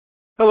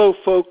Hello,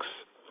 folks.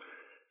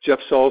 Jeff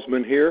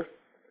Salzman here,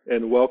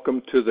 and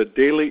welcome to the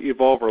Daily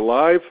Evolver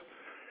Live.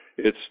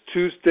 It's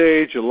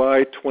Tuesday,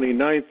 July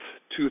 29th,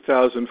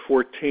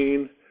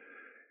 2014,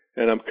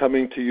 and I'm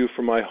coming to you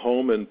from my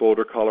home in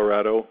Boulder,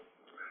 Colorado.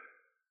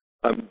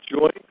 I'm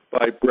joined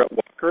by Brett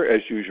Walker,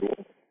 as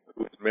usual,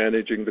 who's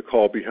managing the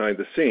call behind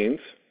the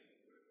scenes.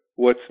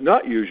 What's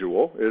not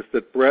usual is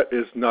that Brett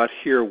is not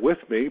here with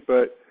me,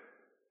 but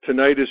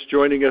tonight is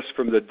joining us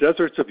from the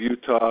deserts of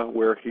Utah,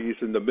 where he's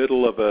in the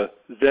middle of a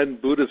Zen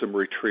Buddhism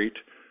retreat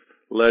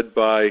led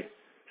by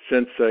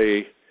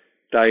Sensei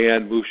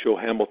Diane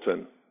Musho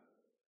Hamilton,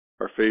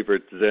 our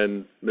favorite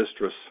Zen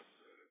mistress.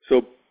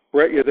 So,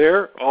 Brett, you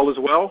there? All is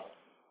well?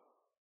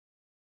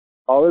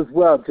 All is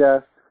well,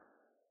 Jeff.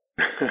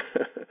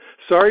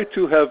 Sorry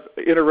to have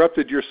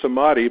interrupted your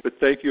samadhi, but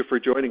thank you for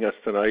joining us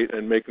tonight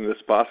and making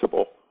this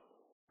possible.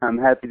 I'm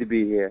happy to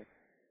be here.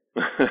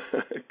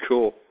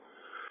 Cool.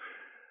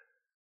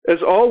 As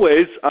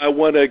always, I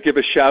want to give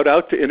a shout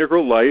out to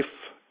Integral Life,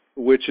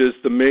 which is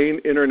the main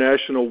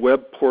international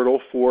web portal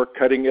for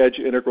cutting-edge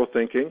integral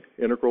thinking,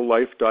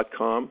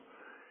 integrallife.com.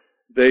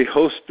 They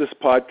host this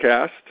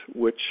podcast,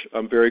 which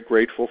I'm very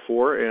grateful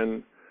for,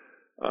 and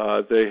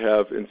they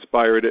have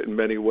inspired it in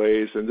many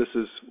ways. And this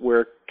is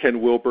where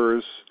Ken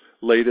Wilber's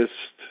latest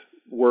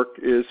work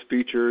is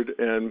featured,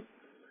 and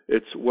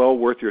it's well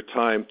worth your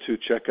time to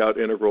check out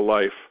Integral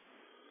Life.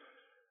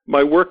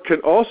 My work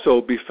can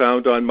also be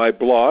found on my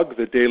blog,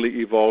 The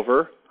Daily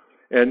Evolver,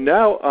 and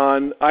now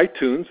on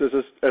iTunes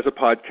as a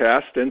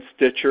podcast, and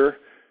Stitcher,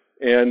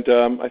 and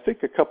I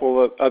think a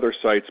couple of other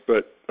sites,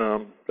 but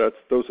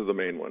those are the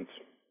main ones.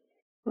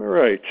 All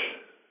right.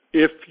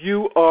 If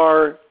you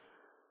are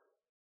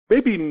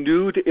maybe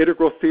new to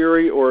integral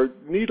theory or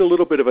need a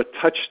little bit of a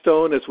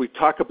touchstone as we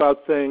talk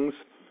about things,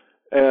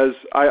 as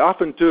I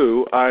often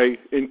do, I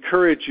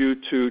encourage you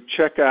to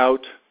check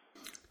out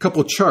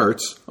couple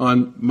charts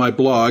on my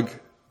blog,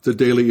 The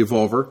Daily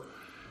Evolver,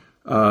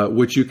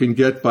 which you can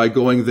get by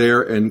going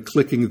there and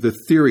clicking the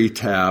Theory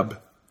tab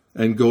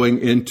and going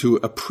into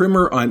a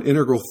primer on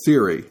integral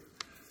theory.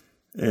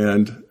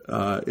 And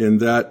in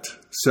that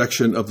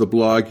section of the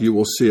blog, you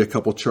will see a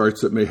couple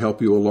charts that may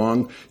help you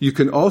along. You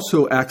can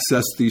also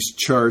access these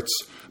charts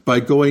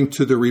by going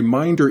to the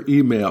reminder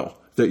email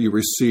that you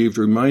received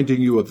reminding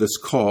you of this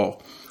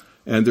call.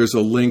 And there's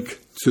a link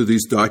to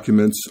these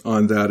documents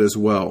on that as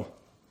well.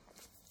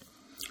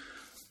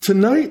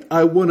 Tonight,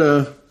 I want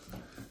to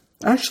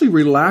actually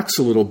relax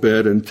a little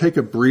bit and take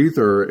a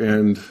breather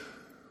and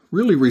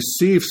really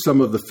receive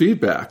some of the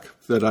feedback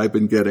that I've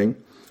been getting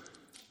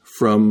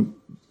from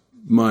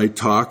my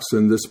talks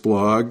and this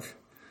blog.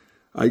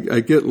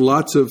 I get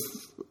lots of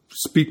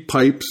speak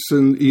pipes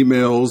and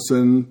emails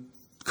and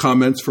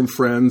comments from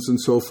friends and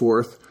so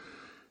forth.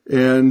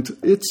 And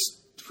it's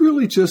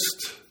really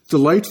just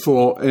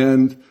delightful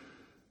and,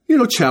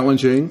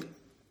 challenging.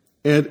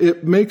 And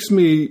it makes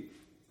me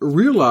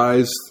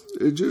realize,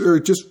 or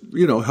just,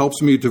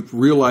 helps me to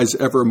realize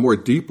ever more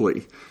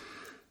deeply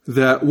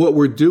that what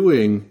we're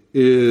doing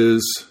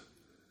is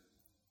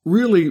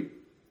really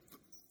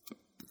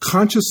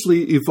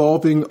consciously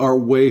evolving our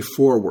way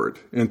forward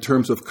in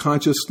terms of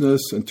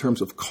consciousness, in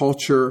terms of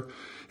culture,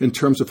 in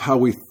terms of how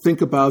we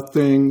think about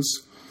things,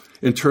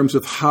 in terms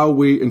of how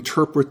we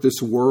interpret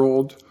this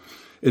world,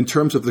 in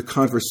terms of the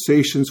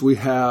conversations we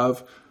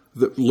have,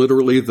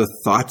 literally the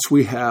thoughts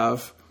we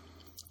have.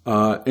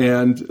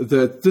 And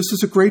that this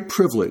is a great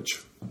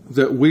privilege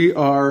that we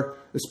are,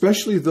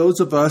 especially those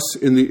of us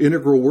in the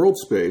integral world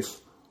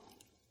space,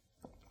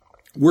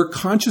 we're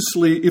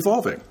consciously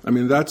evolving. I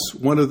mean, that's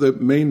one of the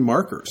main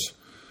markers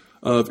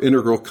of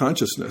integral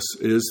consciousness,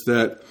 is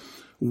that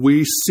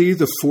we see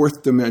the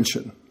fourth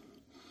dimension.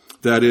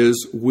 That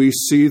is, we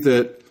see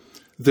that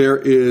there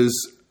is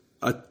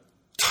a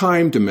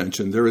time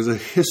dimension, there is a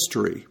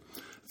history,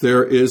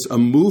 there is a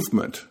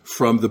movement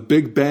from the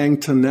Big Bang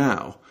to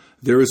now.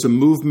 There is a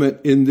movement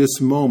in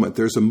this moment.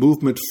 There's a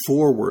movement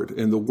forward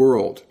in the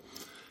world.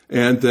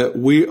 And that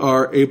we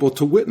are able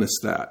to witness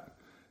that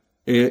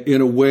in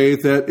a way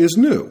that is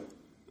new.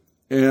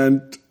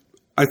 And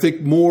I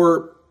think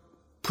more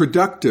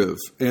productive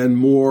and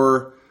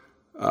more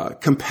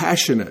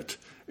compassionate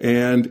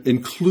and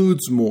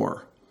includes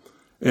more.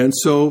 And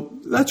so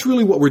that's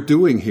really what we're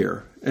doing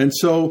here. And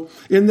so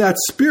in that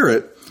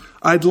spirit,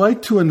 I'd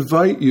like to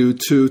invite you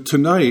to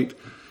tonight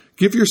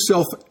give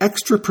yourself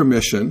extra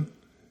permission.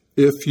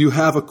 If you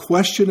have a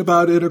question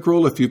about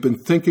integral, if you've been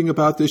thinking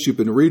about this, you've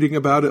been reading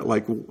about it,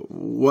 like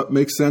what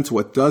makes sense,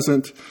 what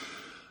doesn't,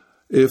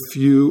 if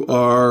you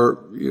are,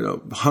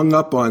 hung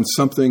up on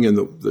something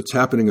that's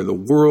happening in the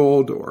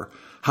world, or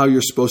how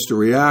you're supposed to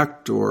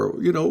react, or,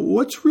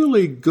 what's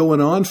really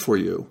going on for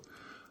you,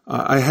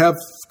 I have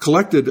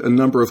collected a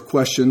number of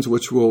questions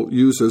which we'll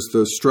use as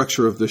the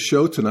structure of the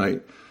show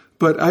tonight,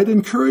 but I'd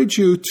encourage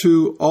you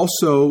to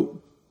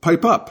also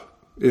pipe up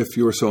if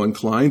you're so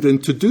inclined,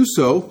 and to do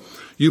so,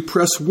 you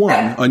press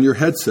 1 on your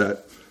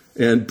headset,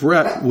 and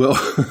Brett will,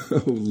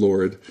 oh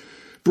Lord,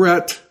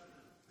 Brett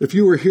If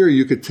you were here,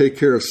 you could take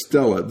care of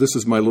Stella. This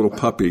is my little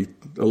puppy,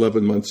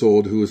 11 months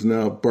old, who is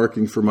now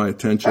barking for my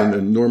attention,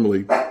 and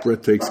normally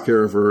Brett takes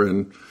care of her,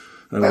 and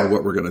I don't know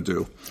what we're going to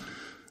do.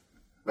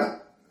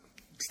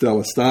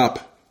 Stella,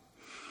 stop.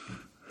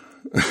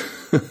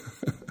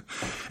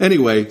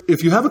 Anyway,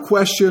 if you have a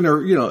question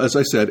or, as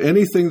I said,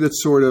 anything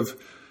that's sort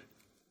of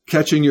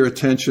catching your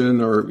attention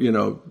or,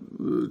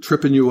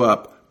 tripping you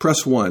up,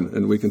 press 1,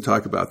 and we can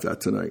talk about that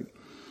tonight.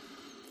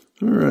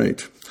 All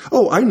right.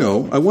 Oh, I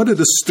know. I wanted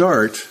to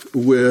start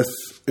with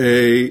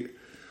a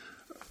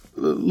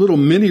little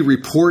mini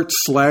report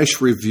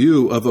 /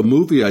 review of a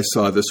movie I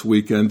saw this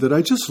weekend that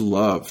I just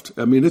loved.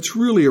 I mean, it's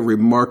really a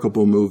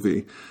remarkable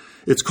movie.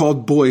 It's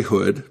called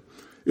Boyhood.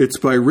 It's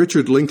by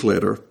Richard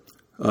Linklater,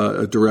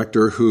 a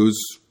director who's,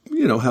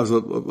 has a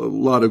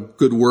lot of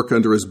good work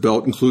under his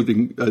belt,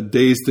 including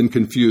Dazed and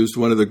Confused,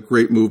 one of the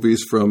great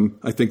movies from,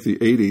 I think, the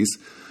 80s.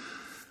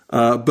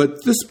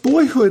 But this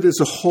Boyhood is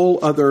a whole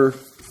other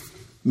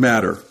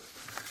matter.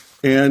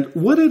 And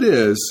what it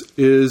is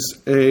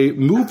a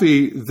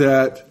movie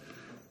that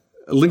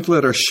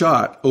Linklater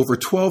shot over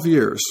 12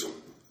 years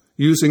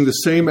using the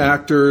same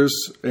actors,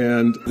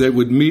 and they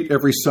would meet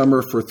every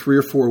summer for 3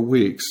 or 4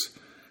 weeks.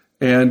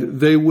 And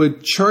they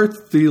would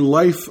chart the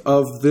life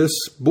of this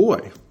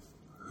boy,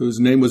 whose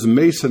name was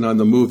Mason on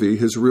the movie.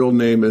 His real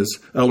name is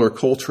Eller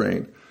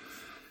Coltrane.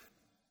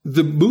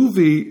 The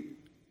movie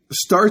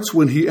starts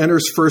when he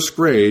enters first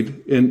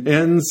grade and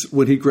ends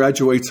when he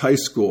graduates high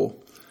school.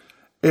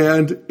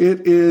 And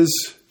it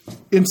is,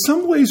 in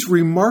some ways,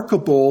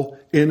 remarkable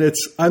in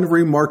its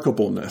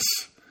unremarkableness.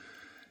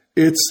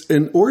 It's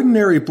an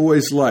ordinary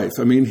boy's life.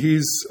 I mean,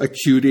 he's a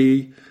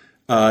cutie.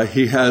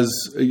 He has,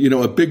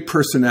 a big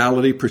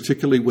personality,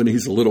 particularly when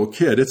he's a little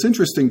kid. It's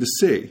interesting to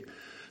see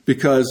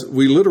because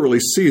we literally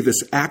see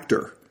this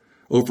actor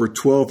over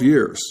 12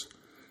 years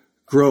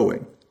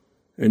growing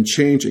and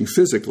changing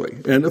physically.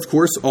 And, of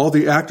course, all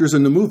the actors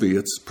in the movie.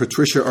 It's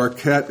Patricia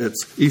Arquette.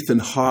 It's Ethan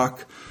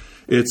Hawke.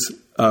 It's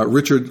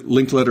Richard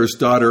Linklater's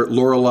daughter,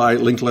 Lorelei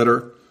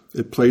Linklater.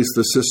 It plays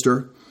the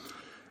sister.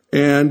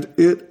 And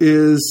it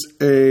is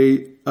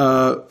a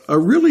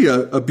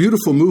really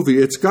beautiful movie.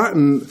 It's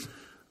gotten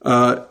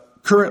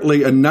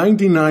currently a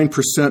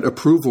 99%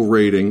 approval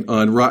rating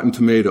on Rotten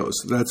Tomatoes.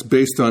 That's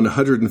based on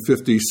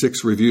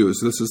 156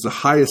 reviews. This is the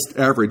highest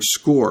average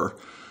score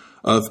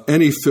of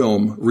any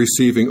film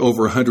receiving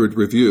over 100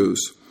 reviews.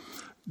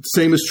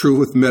 Same is true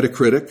with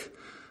Metacritic.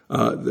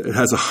 It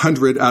has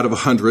 100 out of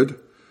 100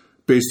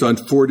 based on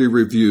 40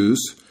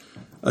 reviews,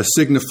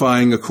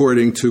 signifying,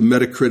 according to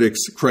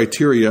Metacritic's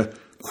criteria,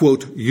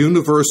 quote,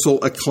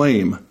 universal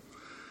acclaim.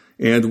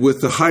 And with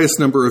the highest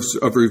number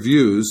of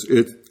reviews,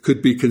 it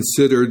could be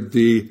considered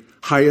the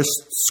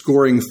highest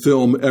scoring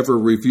film ever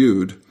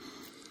reviewed.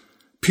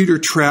 Peter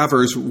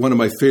Travers, one of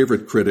my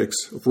favorite critics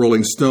of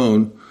Rolling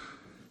Stone,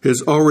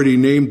 has already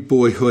named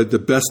Boyhood the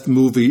best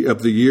movie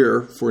of the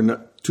year for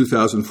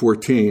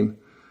 2014.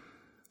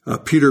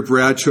 Peter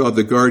Bradshaw of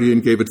The Guardian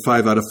gave it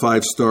 5 out of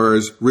 5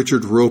 stars.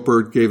 Richard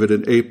Roper gave it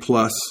an A+.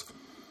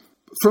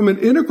 From an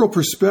integral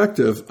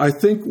perspective, I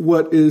think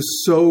what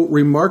is so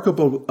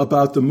remarkable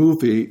about the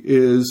movie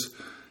is,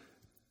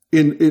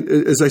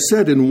 as I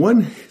said, in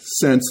one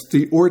sense,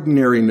 the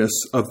ordinariness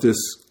of this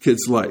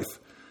kid's life.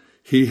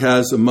 He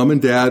has a mom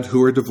and dad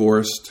who are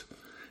divorced.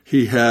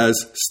 He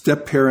has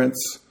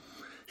step-parents.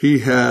 He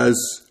has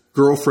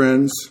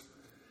girlfriends.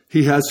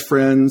 He has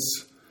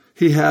friends.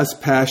 He has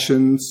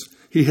passions.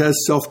 He has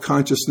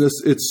self-consciousness.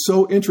 It's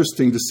so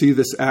interesting to see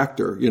this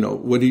actor.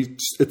 When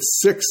at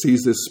 6,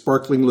 he's this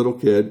sparkling little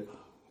kid.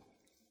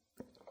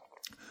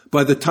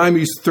 By the time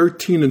he's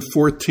 13 and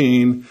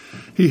 14,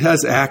 he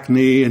has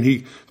acne and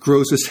he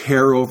grows his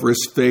hair over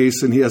his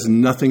face and he has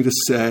nothing to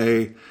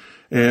say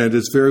and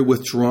is very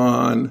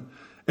withdrawn.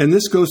 And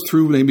this goes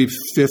through maybe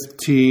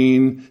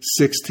 15,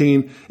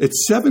 16. At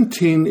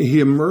 17,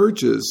 he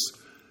emerges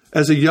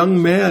as a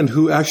young man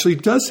who actually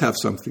does have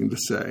something to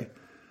say.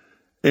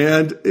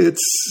 And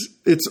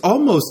it's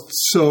almost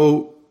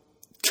so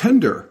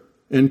tender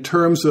in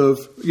terms of,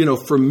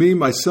 for me,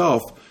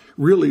 myself,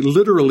 really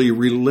literally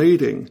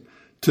relating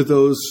to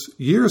those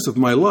years of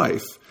my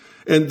life.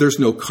 And there's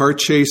no car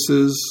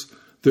chases.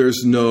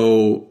 There's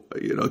no,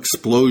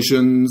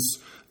 explosions.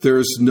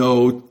 There's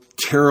no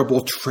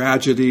terrible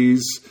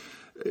tragedies.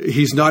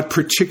 He's not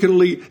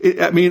particularly,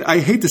 I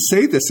hate to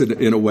say this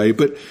in a way,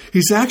 but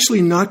he's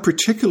actually not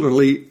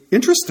particularly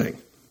interesting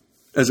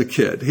as a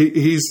kid.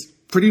 He's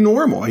pretty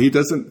normal. He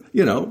doesn't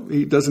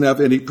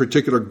have any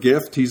particular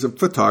gift. He's a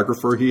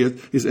photographer.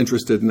 He's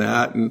interested in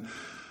that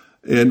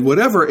and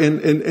whatever.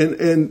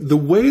 And the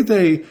way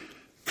they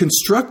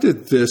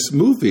constructed this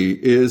movie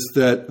is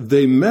that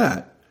they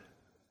met,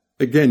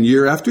 again,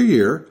 year after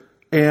year,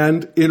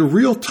 and in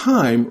real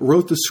time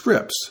wrote the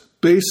scripts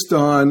based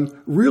on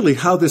really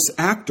how this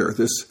actor,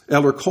 this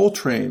Eller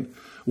Coltrane,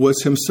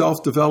 was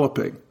himself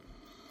developing.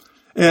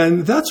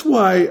 And that's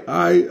why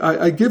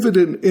I give it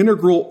an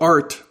integral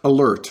art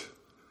alert.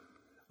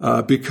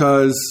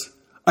 Because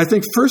I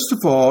think, first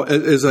of all,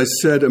 as I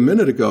said a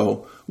minute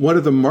ago, one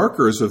of the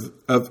markers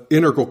of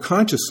integral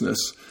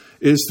consciousness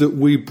is that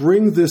we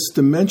bring this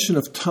dimension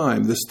of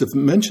time, this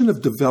dimension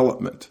of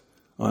development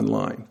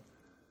online,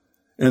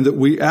 and that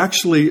we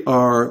actually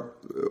are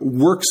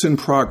works in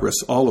progress,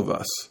 all of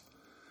us.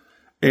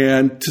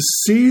 And to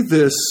see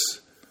this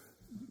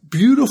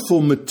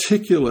beautiful,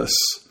 meticulous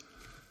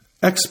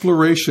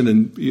exploration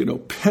and,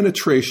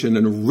 penetration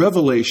and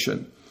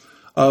revelation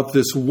of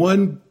this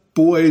one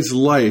boy's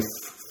life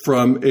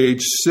from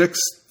age 6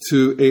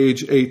 to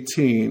age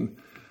 18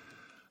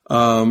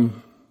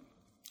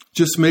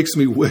 just makes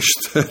me wish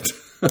that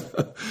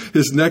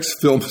his next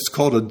film is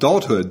called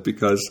Adulthood,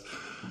 because,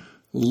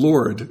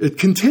 Lord, it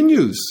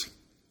continues.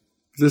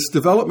 This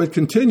development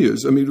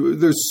continues. I mean,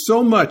 there's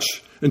so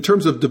much in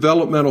terms of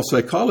developmental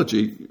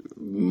psychology.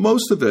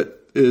 Most of it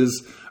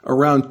is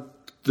around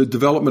the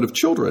development of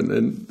children,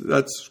 and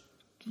that's,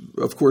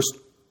 of course,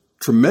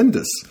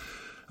 tremendous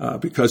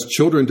because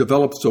children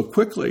develop so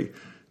quickly.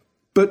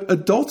 But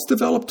adults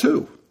develop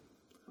too.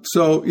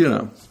 So,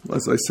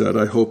 as I said,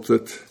 I hope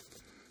that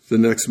the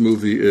next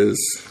movie is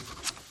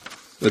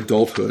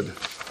Adulthood.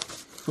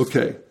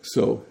 Okay,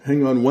 so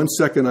hang on one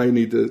second. I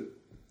need to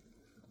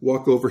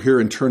walk over here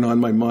and turn on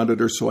my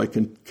monitor so I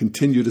can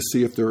continue to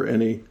see if there are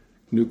any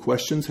new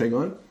questions. Hang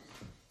on.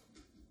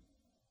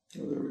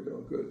 Oh, there we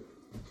go. Good.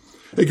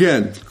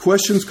 Again,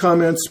 questions,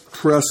 comments,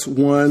 press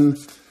 1.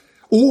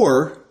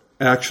 Or,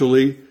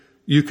 actually,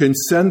 you can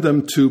send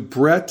them to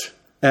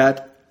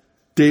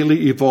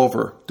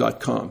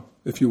brett@dailyevolver.com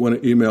if you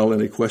want to email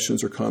any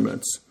questions or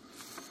comments.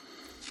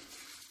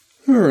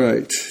 All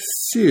right.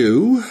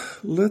 So,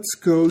 let's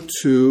go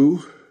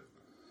to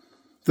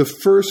the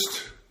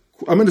first.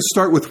 I'm going to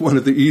start with one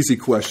of the easy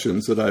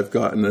questions that I've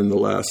gotten in the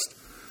last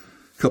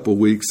couple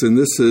weeks, and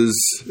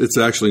it's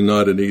actually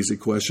not an easy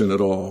question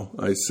at all.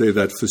 I say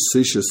that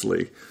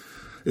facetiously.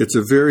 It's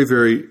a very,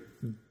 very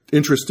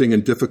interesting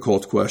and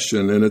difficult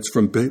question, and it's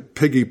from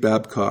Peggy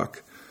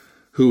Babcock,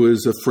 who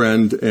is a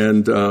friend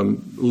and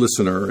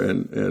listener.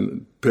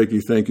 And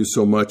Peggy, thank you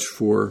so much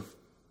for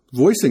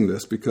voicing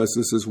this, because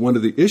this is one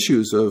of the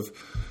issues of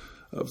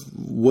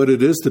what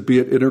it is to be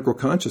at integral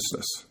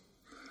consciousness.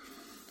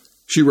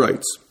 She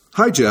writes,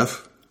 "Hi,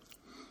 Jeff.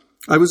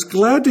 I was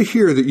glad to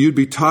hear that you'd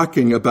be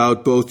talking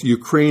about both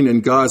Ukraine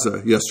and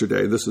Gaza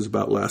yesterday." This is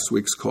about last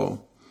week's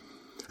call.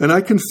 "And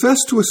I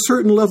confess to a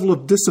certain level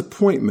of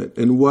disappointment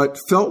in what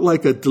felt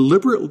like a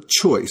deliberate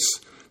choice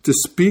to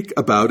speak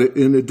about it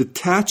in a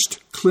detached,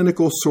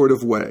 clinical sort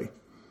of way.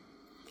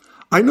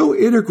 I know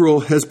Integral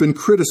has been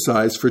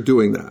criticized for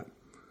doing that,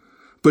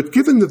 but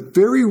given the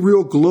very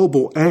real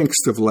global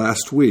angst of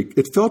last week,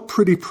 it felt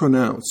pretty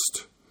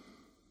pronounced.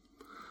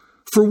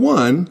 For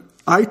one,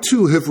 I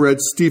too have read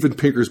Steven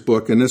Pinker's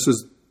book, and this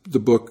is the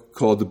book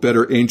called The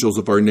Better Angels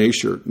of Our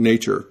Nature,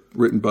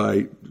 written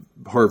by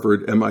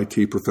Harvard,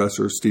 MIT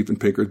professor Steven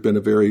Pinker. It's been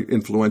a very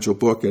influential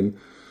book in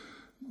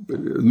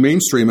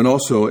mainstream and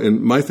also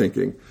in my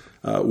thinking,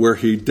 where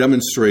he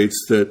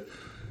demonstrates that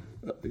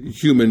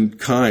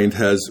humankind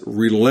has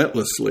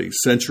relentlessly,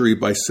 century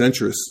by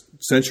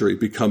century,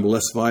 become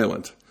less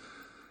violent,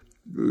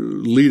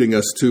 leading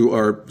us to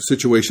our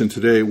situation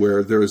today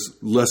where there's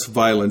less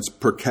violence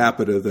per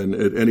capita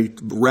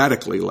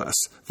radically less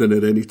than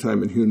at any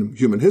time in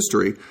human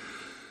history.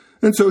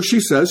 And so she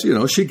says,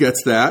 she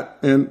gets that,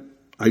 and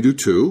I do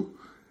too.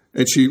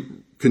 And she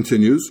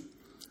continues,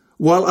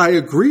 "While I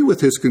agree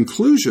with his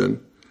conclusion,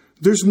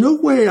 there's no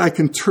way I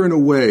can turn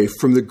away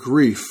from the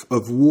grief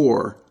of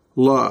war,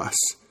 loss,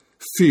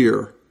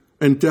 fear,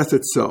 and death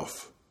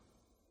itself.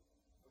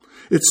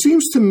 It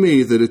seems to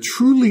me that a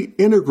truly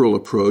integral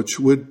approach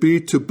would be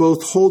to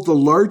both hold the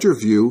larger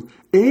view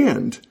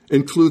and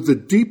include the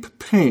deep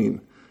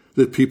pain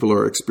that people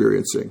are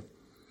experiencing,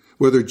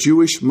 whether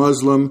Jewish,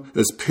 Muslim,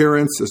 as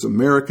parents, as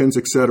Americans,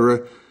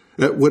 etc.,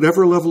 at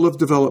whatever level of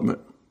development.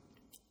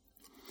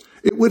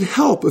 It would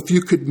help if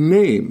you could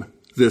name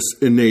this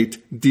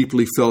innate,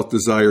 deeply felt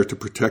desire to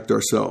protect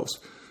ourselves,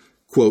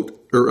 quote,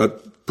 or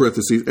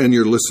parentheses, and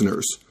your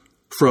listeners,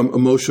 from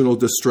emotional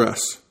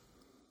distress.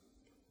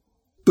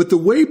 But the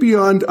way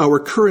beyond our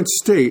current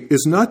state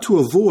is not to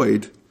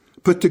avoid,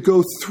 but to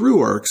go through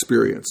our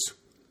experience.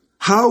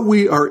 How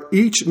we are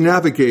each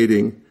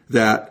navigating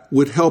that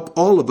would help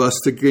all of us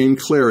to gain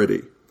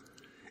clarity,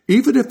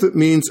 even if it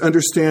means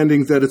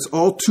understanding that it's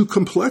all too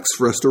complex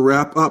for us to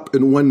wrap up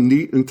in one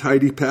neat and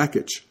tidy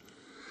package.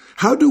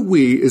 How do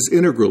we, as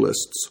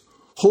integralists,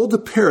 hold the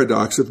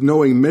paradox of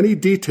knowing many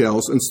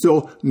details and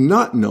still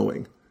not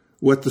knowing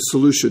what the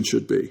solution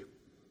should be?"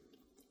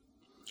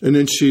 And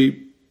then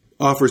she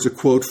offers a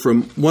quote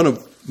from one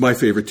of my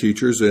favorite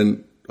teachers,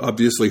 and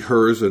obviously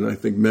hers, and I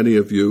think many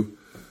of you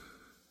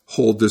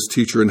hold this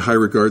teacher in high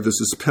regard.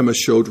 This is Pema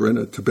Chodron,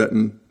 a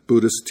Tibetan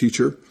Buddhist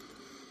teacher,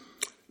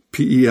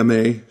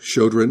 Pema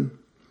Chodron.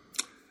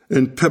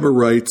 And Pema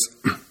writes,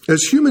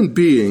 "As human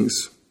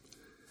beings,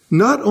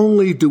 not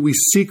only do we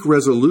seek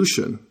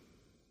resolution,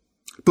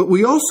 but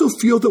we also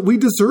feel that we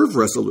deserve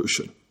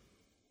resolution.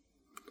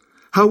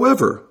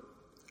 However,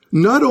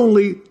 not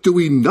only do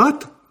we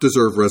not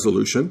deserve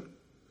resolution,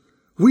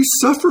 we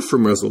suffer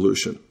from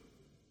resolution.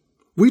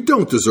 We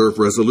don't deserve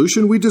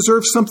resolution. We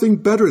deserve something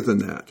better than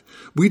that.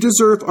 We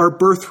deserve our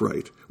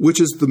birthright, which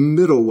is the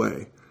middle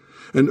way,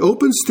 an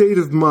open state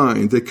of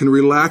mind that can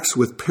relax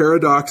with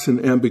paradox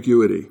and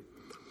ambiguity.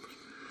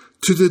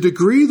 To the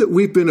degree that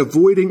we've been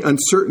avoiding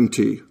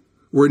uncertainty,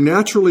 we're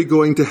naturally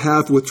going to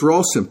have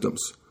withdrawal symptoms,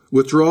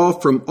 withdrawal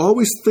from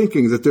always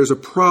thinking that there's a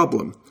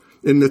problem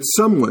and that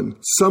someone,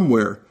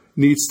 somewhere,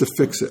 needs to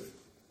fix it.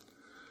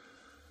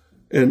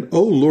 And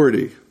oh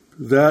Lordy,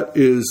 that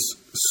is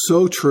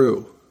so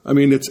true. I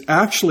mean, it's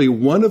actually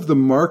one of the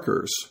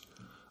markers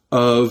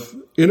of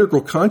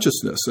integral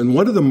consciousness and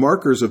one of the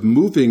markers of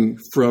moving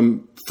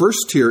from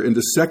first tier into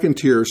second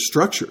tier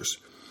structures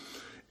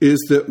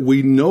is that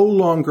we no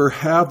longer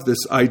have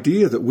this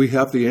idea that we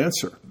have the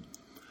answer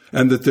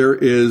and that there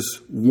is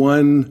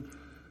one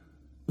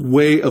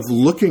way of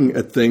looking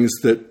at things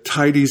that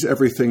tidies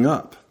everything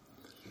up,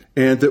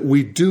 and that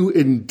we do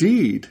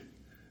indeed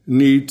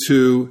need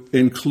to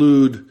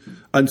include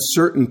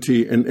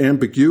uncertainty and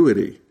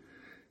ambiguity,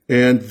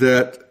 and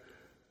that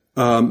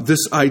this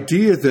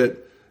idea that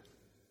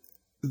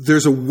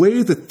there's a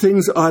way that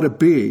things ought to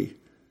be,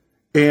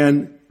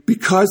 and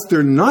because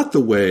they're not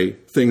the way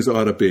things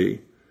ought to be,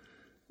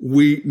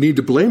 we need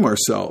to blame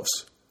ourselves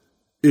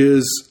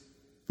is,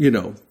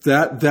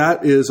 that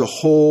is a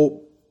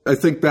whole, I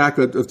think back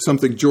at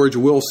something George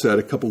Will said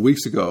a couple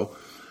weeks ago.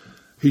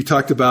 He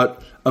talked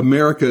about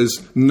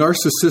America's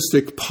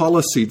narcissistic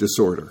policy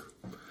disorder.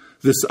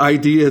 This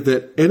idea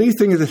that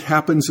anything that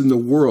happens in the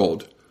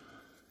world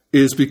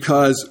is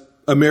because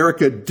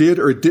America did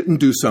or didn't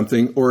do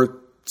something or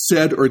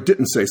said or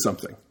didn't say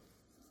something.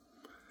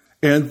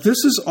 And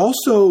this is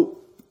also,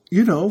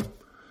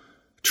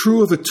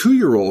 true of a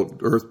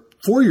 2-year-old or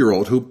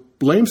 4-year-old who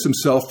blames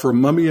himself for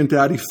mommy and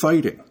daddy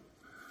fighting,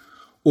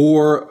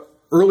 or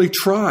early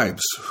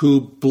tribes who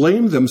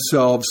blame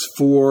themselves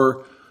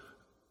for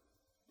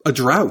a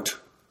drought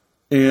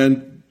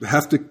and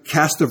have to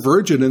cast a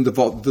virgin into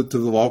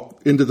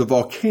the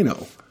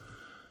volcano.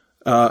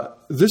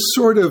 This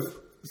sort of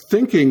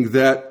thinking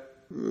that,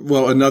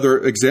 another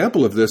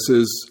example of this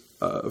is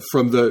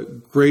from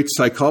the great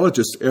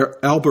psychologist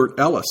Albert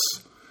Ellis,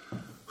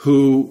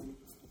 who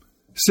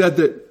said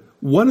that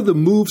one of the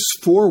moves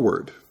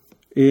forward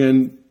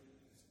in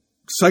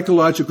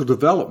psychological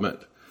development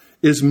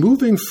is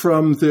moving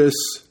from this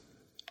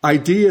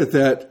idea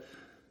that,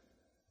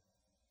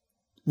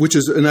 which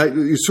is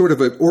sort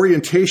of an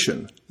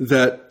orientation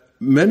that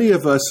many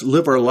of us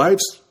live our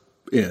lives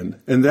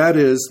in, and that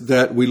is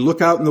that we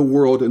look out in the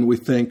world and we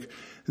think,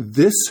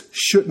 this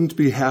shouldn't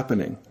be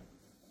happening.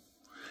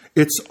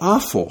 It's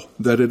awful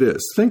that it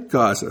is. Think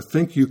Gaza,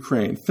 think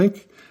Ukraine,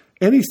 think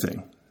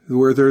anything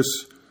where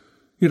there's,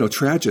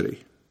 tragedy.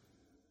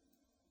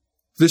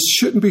 This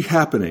shouldn't be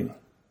happening.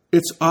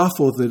 It's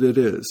awful that it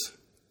is.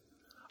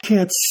 I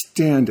can't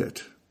stand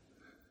it.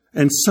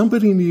 And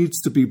somebody needs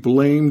to be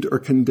blamed or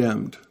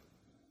condemned.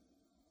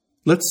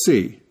 Let's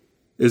see.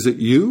 Is it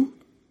you?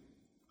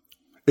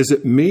 Is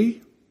it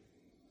me?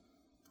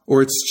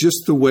 Or it's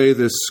just the way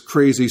this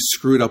crazy,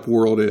 screwed up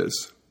world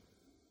is?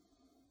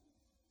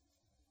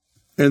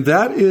 And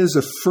that is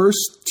a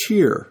first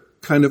tier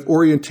kind of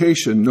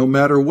orientation, no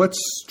matter what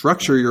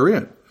structure you're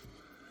in.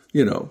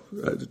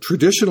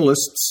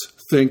 Traditionalists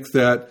think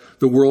that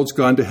the world's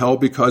gone to hell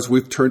because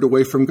we've turned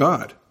away from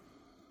God.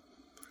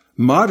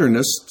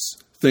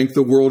 Modernists think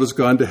the world has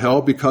gone to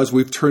hell because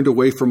we've turned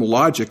away from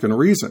logic and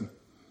reason.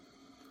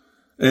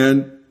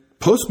 And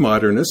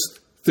postmodernists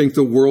think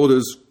the world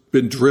has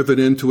been driven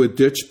into a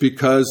ditch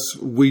because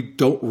we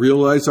don't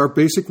realize our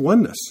basic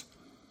oneness.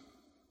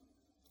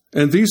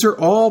 And these are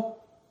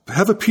all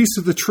have a piece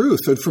of the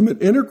truth. And from an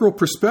integral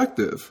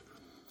perspective,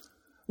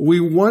 we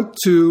want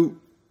to,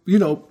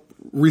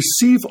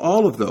 receive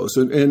all of those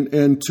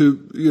and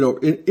to,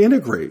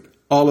 integrate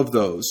all of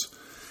those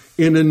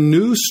in a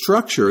new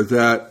structure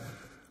that,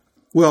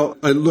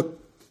 I look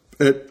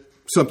at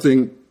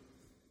something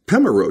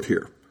Pema wrote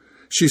here.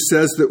 She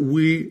says that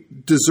we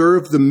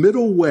deserve the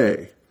middle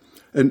way,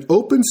 an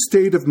open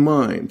state of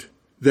mind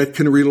that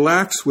can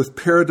relax with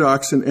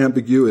paradox and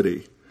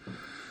ambiguity.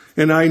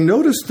 And I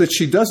noticed that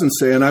she doesn't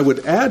say, and I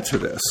would add to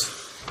this,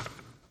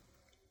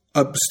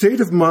 a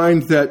state of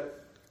mind that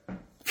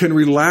can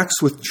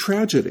relax with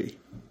tragedy.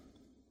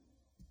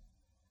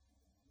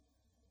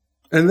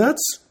 And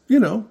that's,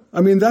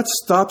 that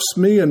stops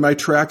me in my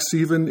tracks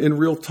even in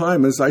real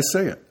time as I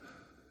say it.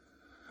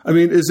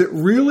 Is it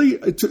really,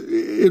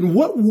 in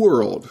what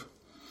world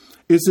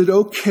is it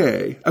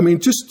okay?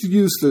 Just to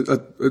use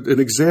an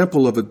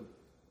example of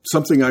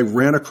something I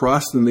ran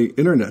across on the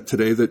internet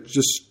today that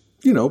just,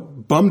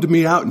 bummed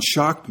me out and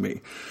shocked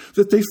me,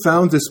 that they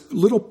found this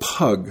little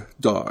pug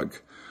dog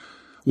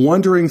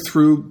wandering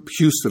through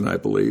Houston, I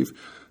believe,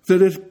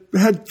 that it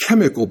had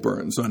chemical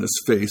burns on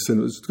his face and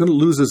was going to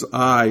lose his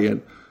eye.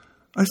 And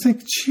I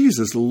think,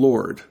 Jesus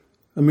Lord,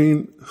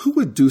 who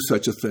would do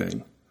such a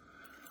thing?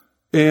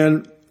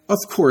 And of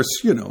course,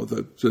 we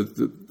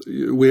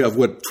have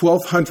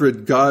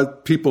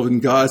 1,200 people in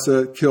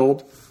Gaza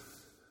killed,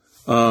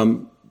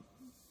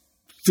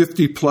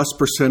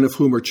 50+% of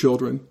whom are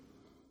children.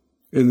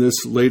 in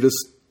this latest,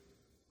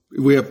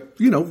 we have,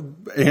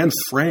 Anne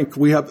Frank,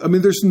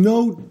 there's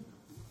no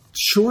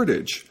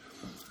shortage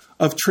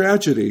of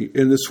tragedy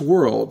in this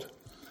world.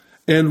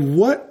 And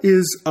what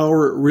is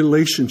our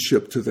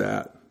relationship to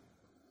that,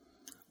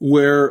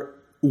 where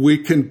we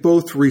can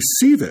both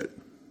receive it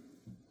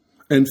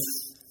and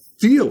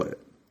feel it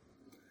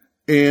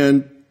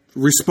and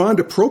respond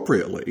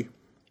appropriately,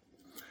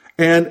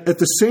 and at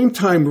the same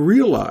time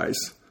realize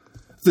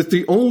that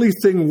the only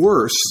thing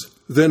worse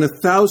than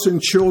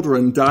 1,000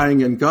 children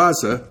dying in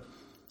Gaza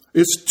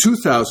is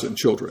 2,000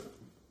 children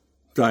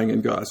dying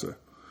in Gaza?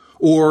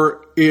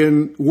 Or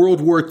in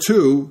World War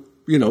II,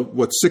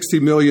 60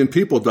 million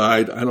people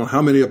died. I don't know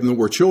how many of them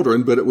were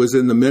children, but it was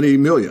in the many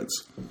millions.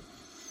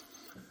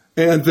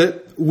 And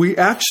that we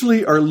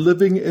actually are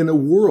living in a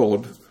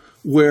world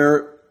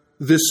where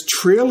this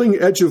trailing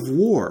edge of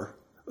war,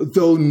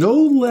 though no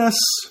less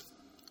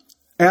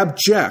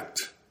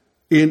abject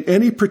in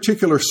any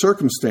particular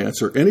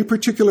circumstance or any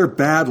particular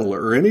battle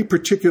or any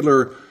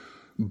particular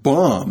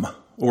bomb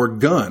or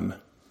gun,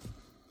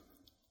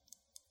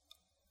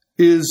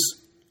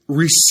 is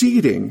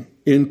receding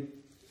in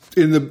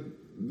the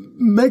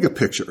mega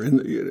picture,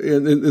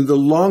 in the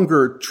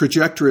longer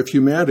trajectory of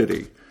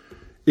humanity,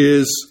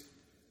 is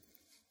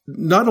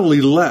not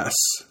only less,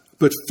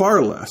 but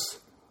far less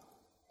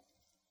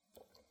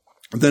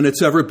than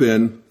it's ever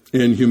been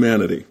in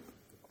humanity.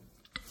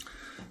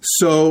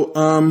 So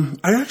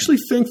I actually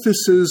think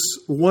this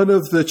is one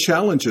of the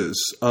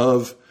challenges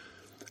of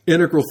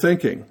integral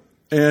thinking.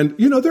 And,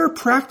 there are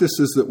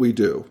practices that we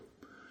do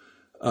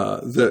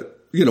that,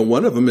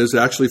 one of them is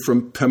actually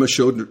from Pema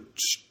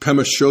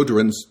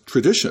Chodron's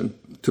tradition,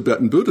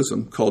 Tibetan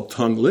Buddhism, called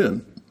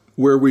Tonglen,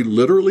 where we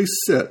literally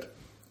sit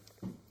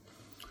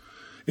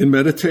in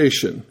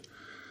meditation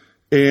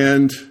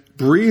and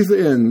breathe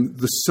in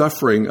the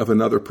suffering of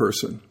another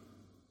person.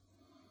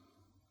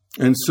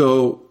 And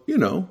so,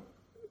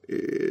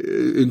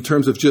 in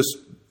terms of just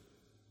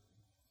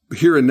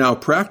here and now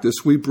practice,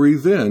 we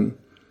breathe in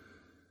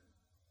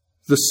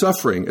the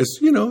suffering as,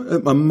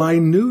 a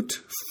minute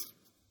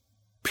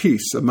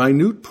piece, a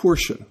minute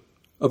portion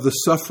of the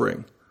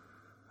suffering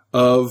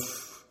of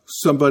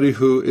somebody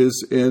who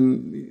is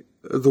in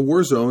the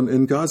war zone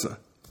in Gaza.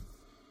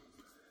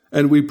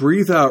 And we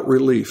breathe out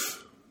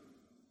relief.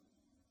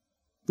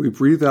 We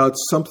breathe out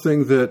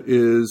something that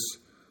is,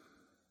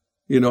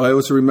 I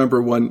always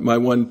remember my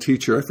one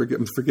teacher,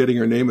 I'm forgetting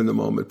her name in the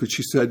moment, but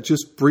she said,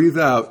 just breathe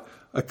out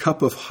a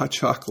cup of hot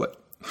chocolate.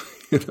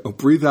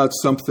 Breathe out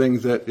something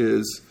that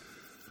is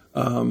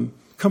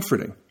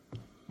comforting.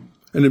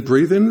 And then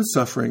breathe in the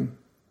suffering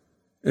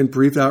and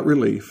breathe out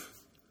relief.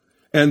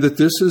 And that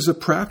this is a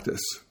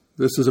practice.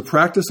 This is a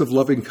practice of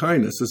loving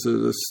kindness. This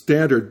is a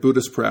standard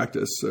Buddhist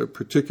practice,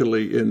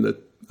 particularly in the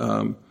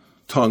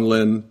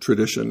Tonglen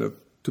tradition of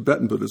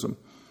Tibetan Buddhism.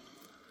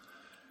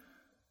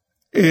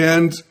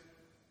 And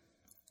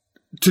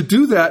to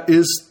do that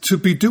is to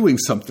be doing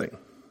something.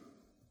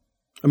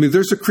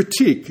 There's a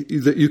critique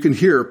that you can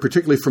hear,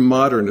 particularly from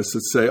modernists,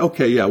 that say,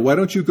 okay, yeah, why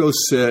don't you go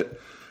sit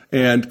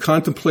and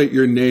contemplate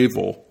your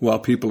navel while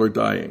people are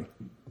dying?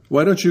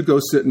 Why don't you go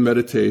sit in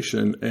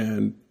meditation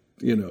and,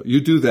 you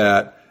do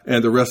that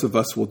and the rest of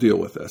us will deal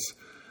with this?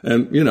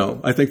 And,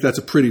 I think that's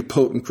a pretty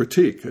potent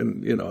critique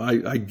and,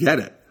 I get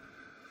it.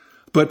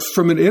 But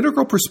from an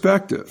integral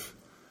perspective,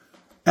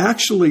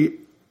 actually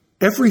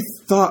every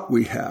thought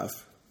we have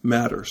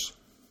matters.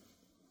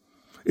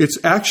 It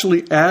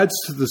actually adds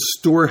to the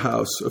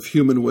storehouse of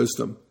human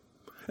wisdom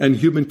and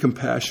human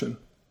compassion.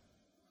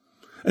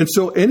 And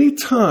so any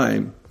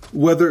time,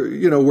 whether,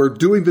 we're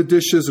doing the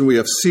dishes and we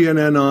have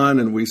CNN on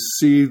and we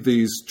see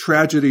these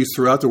tragedies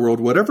throughout the world,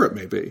 whatever it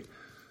may be,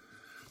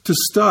 to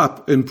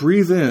stop and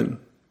breathe in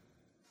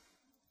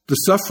the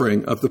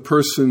suffering of the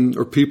person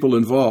or people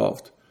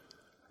involved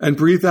and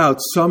breathe out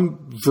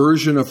some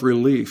version of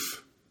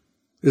relief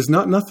is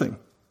not nothing.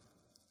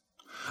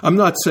 I'm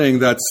not saying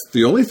that's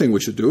the only thing we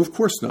should do. Of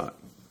course not.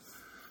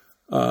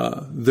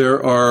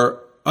 There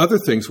are other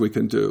things we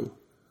can do,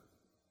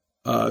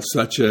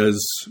 such as,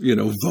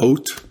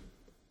 vote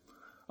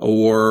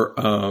or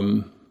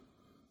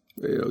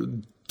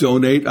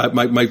donate.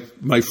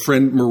 My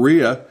friend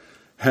Maria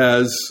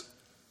has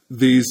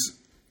these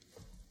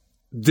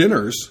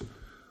dinners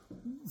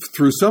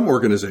through some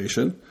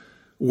organization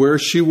where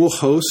she will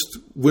host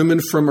women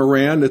from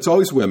Iran. It's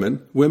always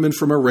women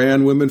from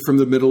Iran, women from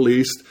the Middle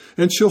East,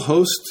 and she'll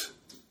host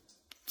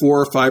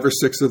 4 or 5 or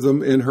 6 of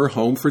them in her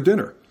home for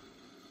dinner.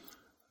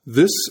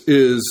 This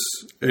is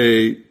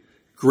a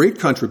great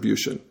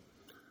contribution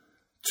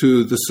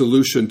to the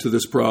solution to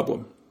this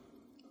problem.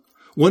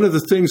 One of the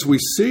things we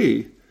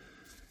see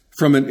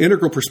from an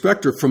integral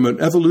perspective, from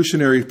an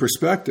evolutionary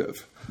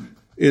perspective,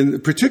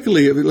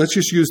 particularly, let's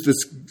just use this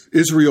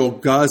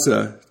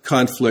Israel-Gaza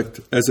conflict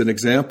as an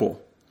example.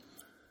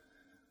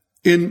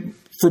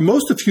 For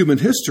most of human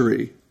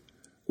history,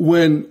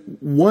 when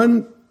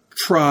one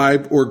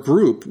tribe or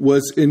group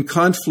was in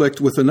conflict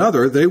with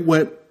another, they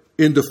went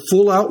into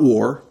full-out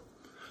war.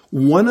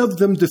 One of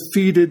them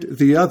defeated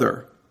the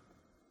other.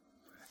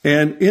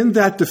 And in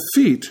that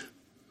defeat,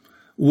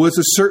 was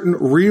a certain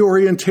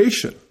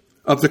reorientation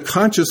of the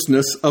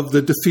consciousness of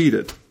the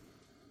defeated.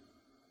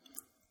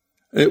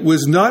 It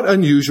was not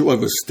unusual. It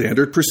was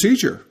standard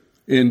procedure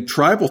in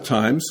tribal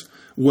times.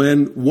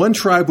 When one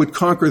tribe would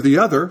conquer the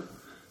other,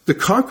 the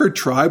conquered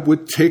tribe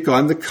would take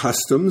on the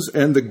customs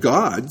and the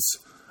gods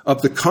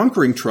of the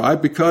conquering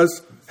tribe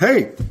because,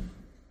 hey,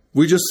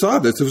 we just saw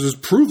this. It was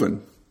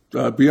proven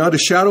beyond a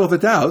shadow of a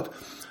doubt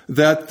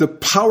that the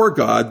power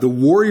god, the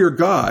warrior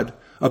god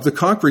of the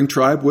conquering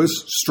tribe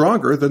was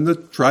stronger than the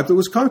tribe that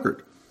was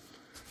conquered.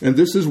 And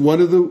this is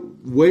one of the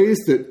ways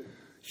that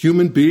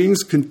human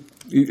beings can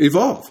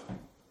evolve.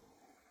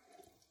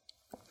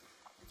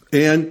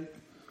 And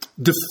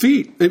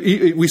defeat,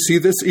 we see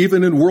this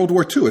even in World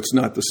War II. It's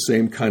not the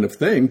same kind of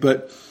thing,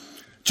 but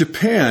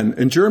Japan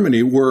and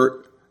Germany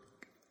were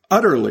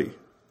utterly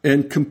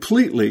and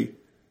completely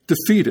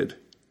defeated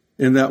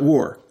in that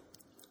war.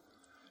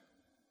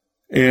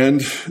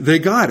 And they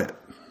got it.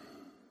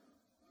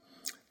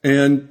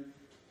 And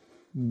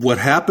what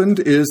happened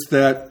is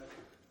that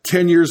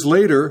 10 years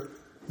later,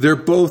 they're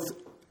both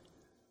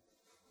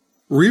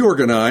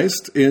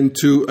reorganized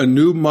into a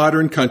new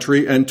modern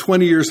country, and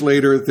 20 years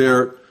later,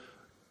 their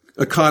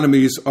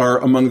economies are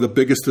among the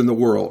biggest in the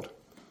world.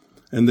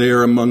 And they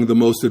are among the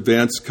most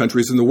advanced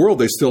countries in the world.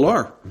 They still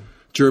are.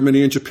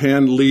 Germany and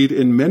Japan lead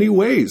in many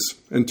ways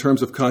in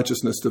terms of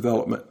consciousness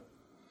development.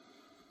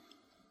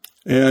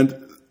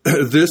 And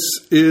this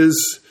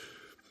is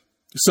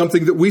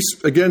something that we,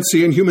 again,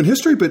 see in human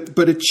history,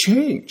 but it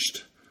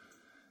changed.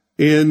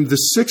 In the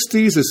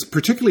 60s,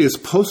 particularly as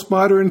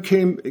postmodern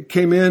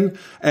came in,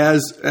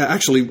 as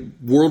actually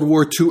World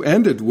War II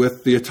ended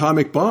with the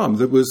atomic bomb,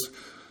 that was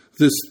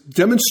this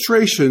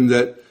demonstration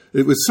that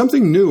it was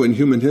something new in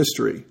human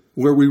history,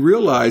 where we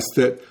realized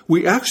that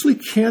we actually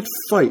can't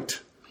fight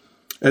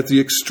at the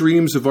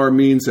extremes of our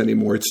means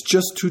anymore. It's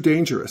just too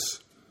dangerous.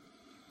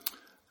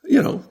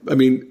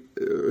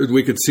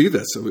 We could see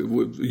this.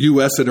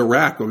 U.S. and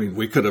Iraq,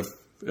 we could have,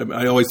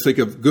 I always think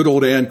of good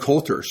old Ann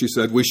Coulter. She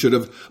said we should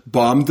have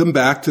bombed them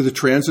back to the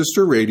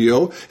transistor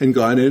radio and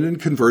gone in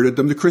and converted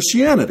them to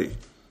Christianity.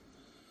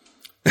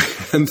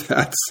 And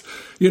that's,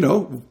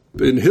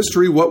 in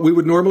history, what we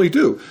would normally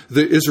do.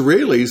 The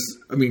Israelis,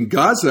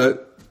 Gaza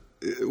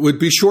would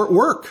be short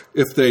work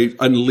if they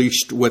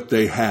unleashed what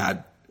they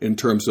had in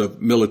terms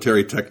of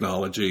military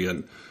technology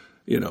and,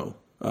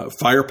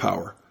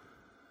 firepower.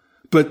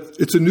 But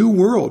it's a new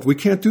world. We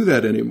can't do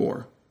that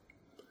anymore.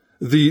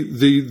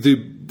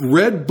 The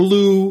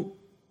red-blue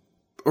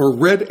or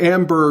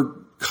red-amber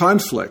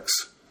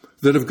conflicts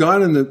that have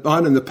gone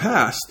on in the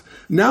past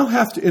now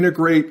have to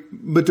integrate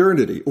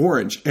modernity,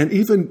 orange, and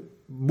even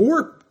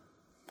more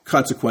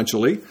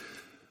consequentially,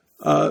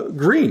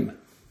 green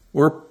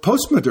or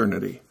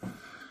postmodernity,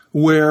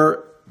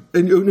 where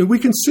and we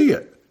can see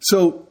it.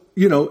 So,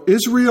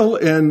 Israel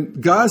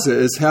and Gaza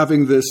is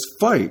having this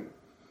fight.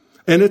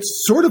 And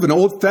it's sort of an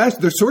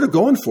old-fashioned, they're sort of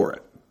going for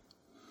it.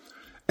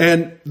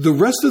 And the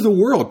rest of the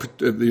world,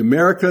 the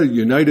America,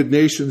 United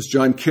Nations,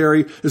 John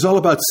Kerry, is all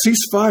about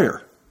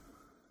ceasefire.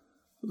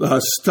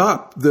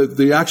 Stop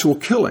the actual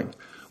killing.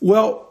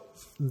 Well,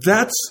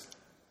 that's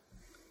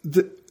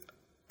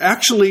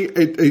actually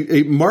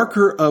a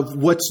marker of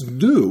what's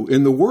new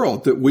in the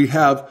world, that we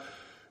have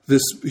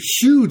this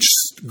huge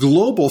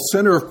global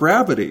center of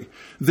gravity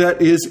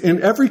that is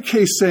in every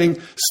case saying,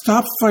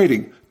 stop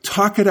fighting.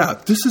 Talk it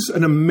out. This is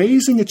an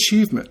amazing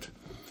achievement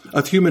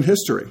of human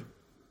history.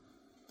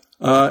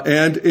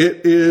 And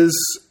it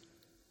is,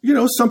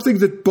 something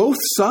that both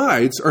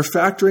sides are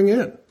factoring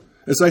in.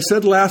 As I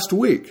said last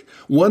week,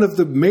 one of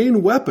the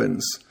main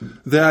weapons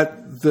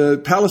that the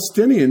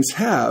Palestinians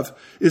have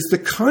is the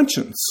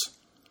conscience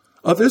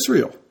of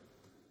Israel.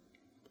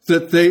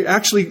 That they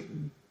actually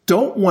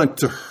don't want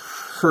to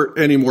hurt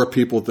any more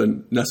people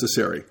than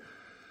necessary.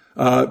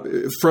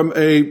 From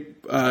a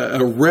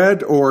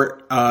red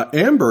or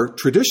amber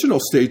traditional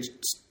stage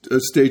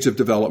of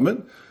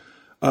development,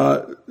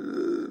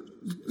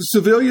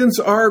 civilians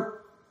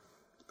are,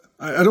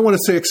 I don't want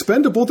to say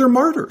expendable, they're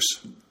martyrs.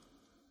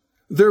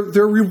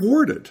 They're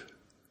rewarded.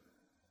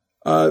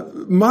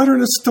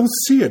 Modernists don't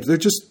see it. They're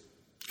just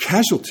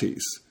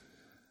casualties.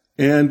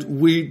 And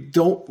we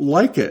don't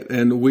like it,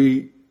 and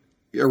we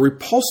are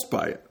repulsed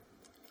by it.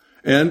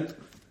 And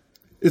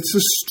it's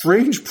a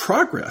strange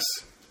progress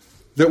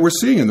that we're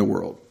seeing in the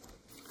world.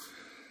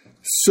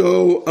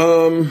 So,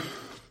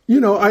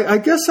 I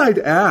guess I'd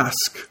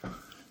ask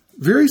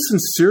very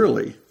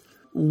sincerely,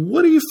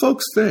 what do you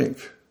folks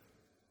think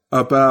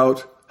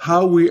about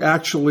how we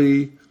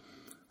actually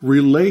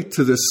relate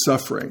to this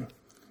suffering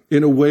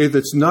in a way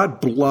that's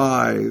not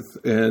blithe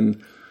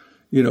and,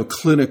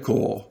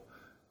 clinical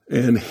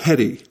and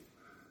heady,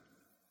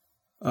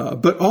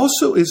 but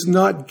also is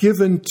not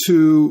given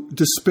to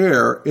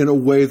despair in a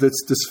way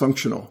that's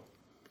dysfunctional?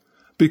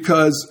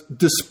 Because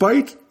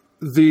despite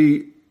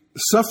the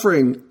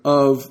suffering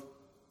of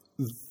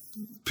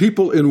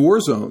people in war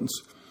zones,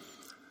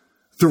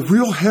 the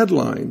real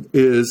headline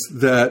is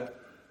that,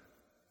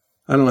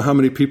 I don't know how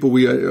many people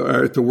we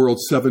are at the world,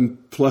 7+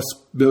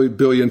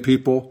 billion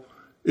people,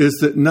 is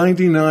that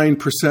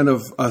 99%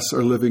 of us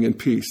are living in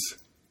peace.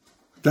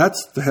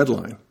 That's the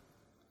headline.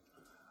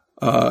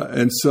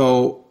 And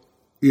so,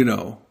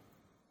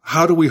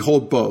 how do we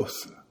hold both?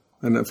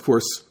 And of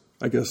course,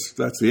 I guess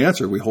that's the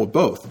answer. We hold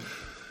both.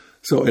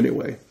 So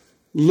anyway,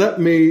 let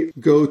me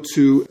go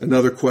to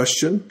another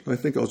question. I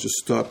think I'll just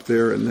stop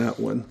there in that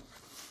one.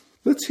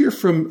 Let's hear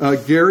from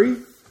Gary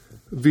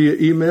via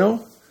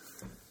email.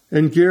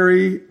 And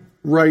Gary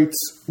writes,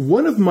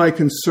 one of my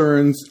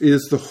concerns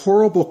is the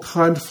horrible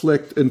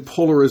conflict and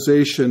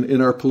polarization in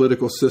our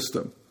political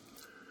system.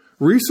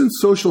 Recent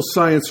social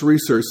science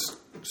research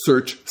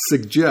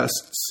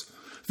suggests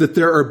that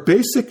there are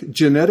basic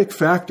genetic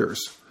factors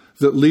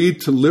that lead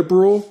to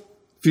liberal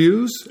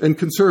views and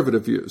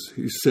conservative views.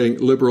 He's saying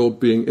liberal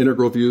being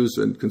integral views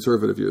and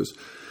conservative views.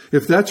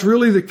 If that's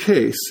really the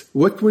case,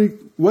 what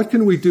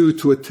can we do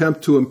to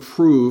attempt to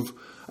improve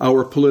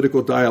our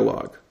political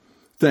dialogue?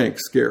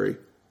 Thanks, Gary.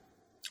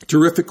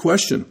 Terrific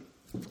question.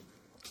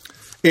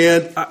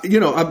 And,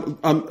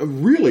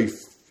 I'm really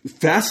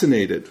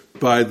fascinated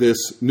by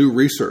this new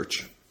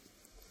research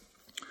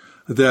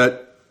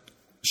that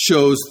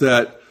shows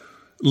that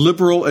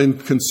liberal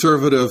and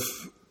conservative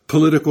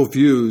political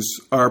views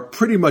are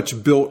pretty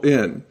much built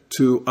in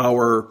to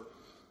our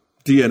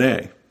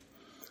DNA.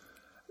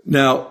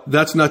 Now,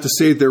 that's not to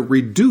say they're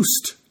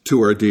reduced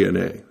to our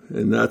DNA,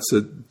 and that's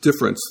a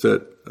difference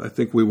that I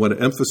think we want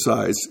to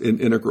emphasize in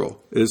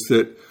Integral, is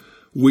that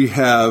we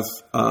have,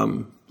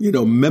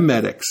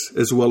 memetics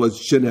as well as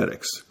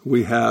genetics.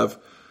 We have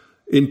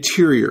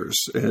interiors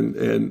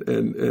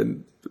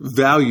and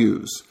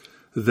values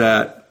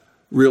that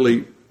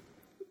really,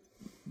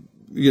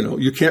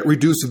 you can't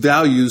reduce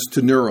values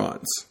to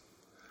neurons.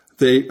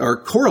 They are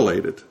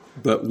correlated,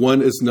 but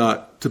one is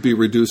not to be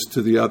reduced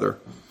to the other.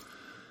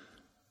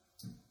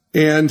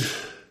 And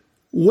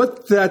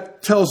what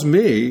that tells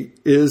me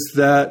is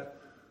that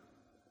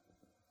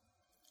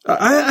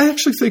I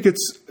actually think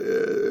it's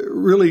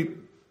really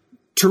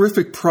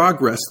terrific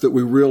progress that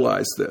we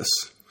realize this.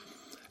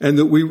 And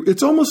that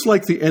it's almost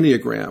like the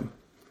Enneagram.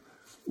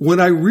 When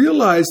I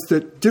realized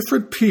that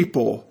different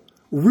people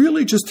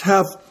really just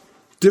have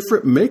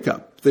different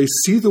makeup, they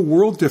see the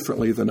world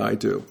differently than I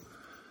do,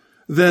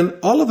 then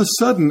all of a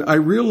sudden I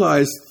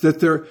realized that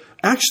they're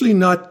actually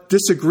not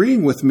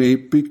disagreeing with me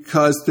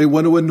because they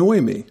want to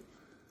annoy me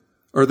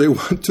or they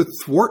want to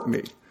thwart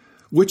me,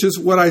 which is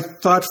what I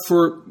thought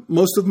for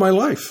most of my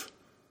life.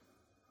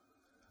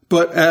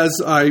 But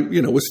as I,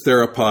 was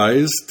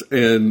therapized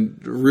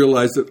and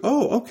realized that,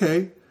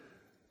 okay,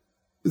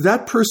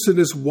 that person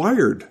is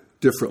wired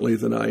differently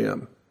than I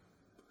am.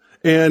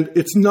 And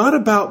it's not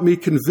about me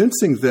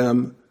convincing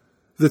them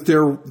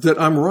that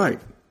I'm right.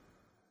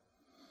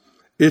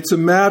 It's a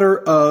matter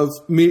of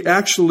me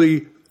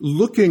actually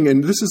looking,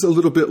 and this is a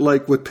little bit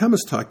like what Pem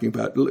is talking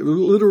about,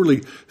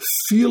 literally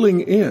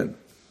feeling in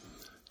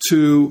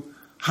to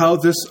how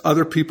this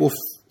other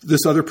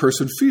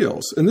person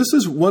feels. And this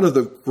is one of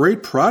the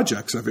great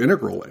projects of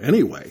Integral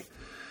anyway,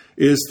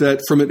 is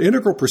that from an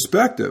integral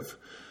perspective,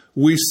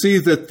 we see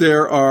that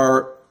there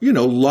are,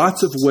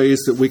 lots of ways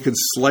that we can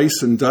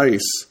slice and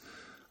dice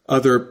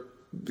other,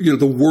 the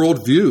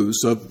worldviews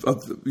of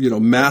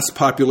mass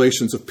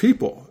populations of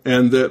people.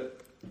 And that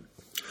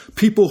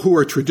people who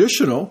are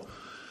traditional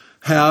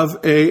have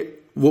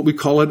what we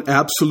call an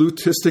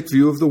absolutistic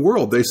view of the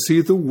world. They see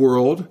the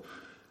world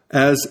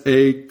as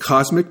a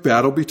cosmic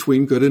battle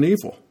between good and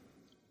evil.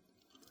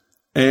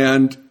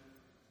 And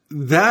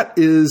that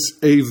is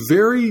a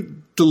very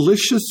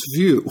delicious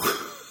view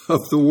of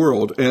the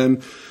world.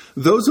 And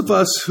those of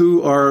us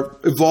who are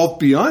evolved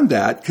beyond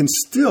that can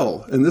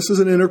still, and this is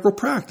an integral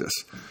practice,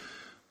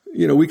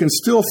 we can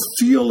still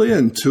feel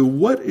into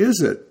what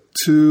is it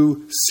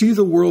to see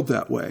the world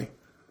that way.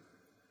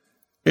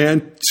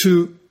 And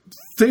to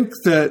think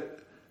that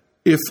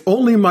if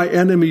only my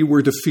enemy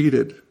were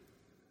defeated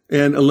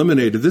and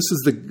eliminated. This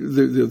is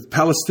the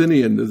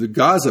Palestinian, the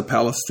Gaza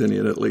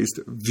Palestinian at least,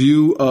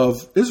 view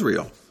of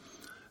Israel.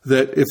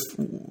 That if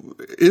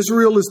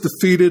Israel is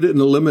defeated and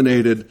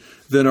eliminated,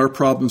 then our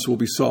problems will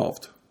be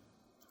solved.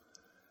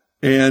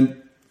 And,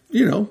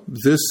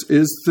 this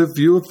is the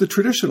view of the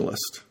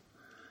traditionalist.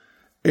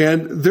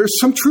 And there's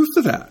some truth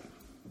to that.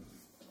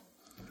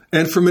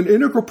 And from an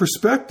integral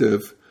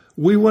perspective,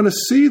 we want to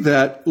see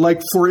that,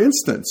 like, for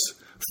instance,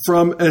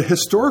 from a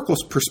historical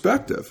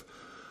perspective,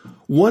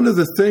 one of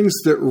the things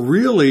that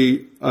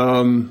really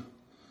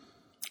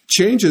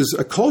changes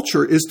a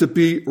culture is to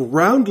be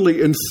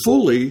roundly and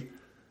fully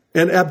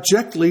and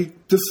abjectly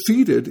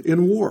defeated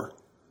in war.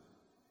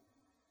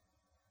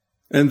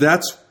 And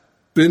that's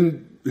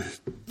been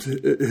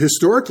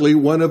historically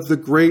one of the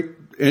great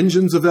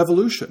engines of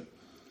evolution.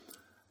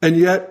 And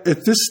yet,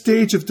 at this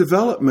stage of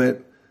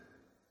development,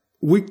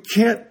 we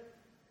can't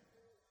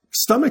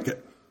stomach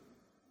it.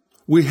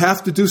 We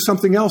have to do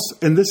something else,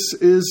 and this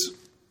is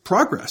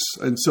progress.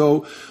 And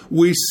so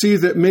we see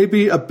that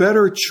maybe a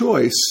better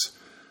choice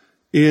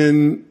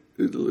in,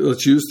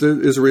 let's use the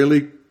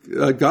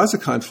Israeli-Gaza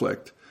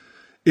conflict,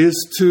 is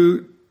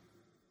to,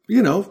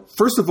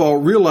 first of all,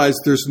 realize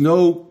there's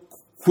no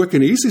quick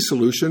and easy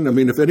solution. I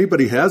mean, if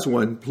anybody has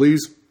one,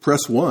 please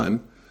press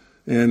 1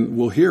 and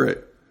we'll hear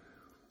it.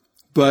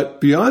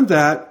 But beyond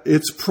that,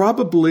 it's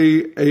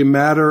probably a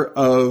matter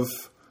of,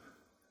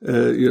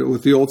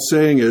 what the old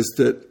saying is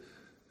that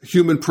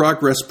human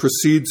progress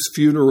precedes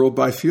funeral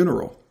by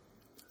funeral.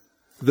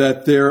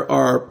 That there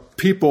are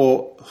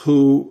people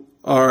who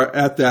are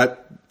at that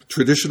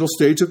traditional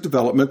stage of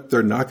development.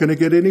 They're not going to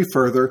get any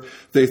further.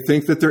 They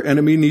think that their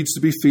enemy needs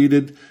to be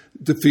defeated.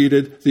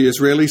 The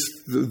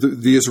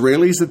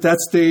Israelis at that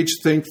stage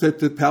think that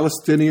the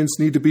Palestinians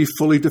need to be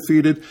fully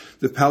defeated.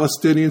 The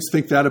Palestinians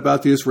think that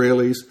about the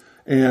Israelis.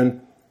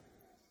 And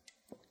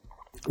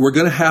we're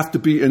going to have to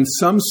be in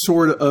some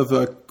sort of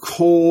a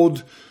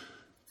cold/warm,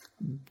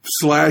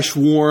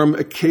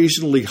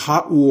 occasionally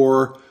hot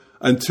war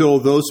until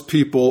those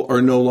people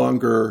are no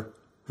longer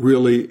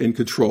really in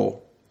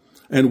control.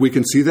 And we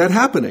can see that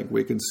happening.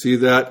 We can see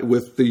that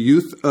with the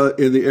youth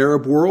in the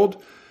Arab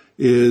world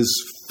is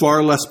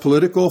far less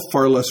political,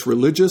 far less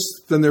religious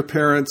than their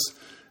parents,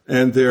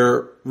 and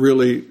they're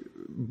really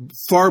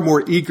far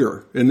more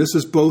eager. And this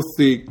is both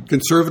the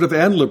conservative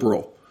and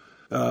liberal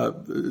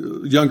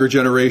younger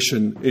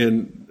generation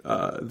in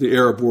the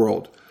Arab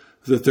world,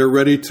 that they're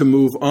ready to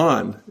move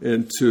on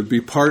and to be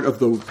part of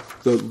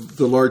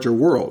the larger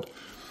world.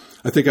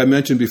 I think I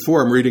mentioned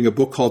before, I'm reading a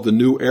book called The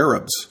New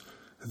Arabs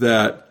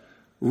that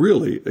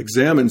really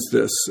examines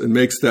this and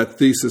makes that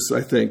thesis,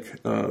 I think,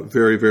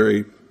 very,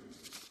 very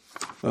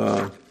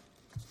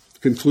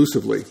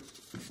conclusively.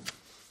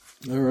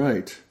 All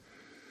right.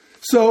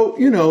 So,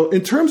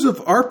 in terms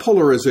of our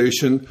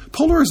polarization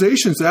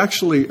is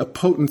actually a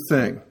potent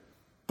thing.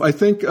 I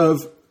think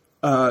of,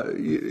 I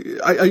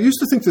used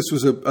to think this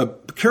was a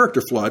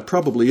character flaw. It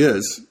probably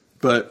is.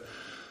 But,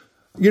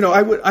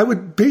 I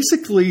would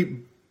basically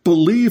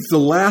believe the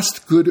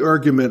last good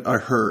argument I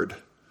heard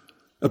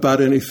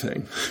about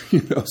anything.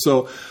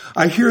 So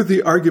I hear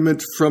the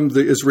argument from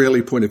the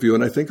Israeli point of view,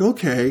 and I think,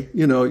 okay,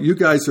 you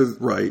guys are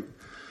right.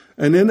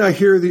 And then I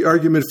hear the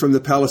argument from the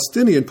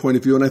Palestinian point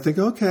of view, and I think,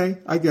 okay,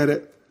 I get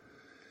it.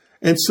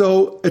 And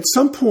so at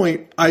some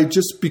point, I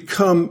just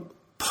become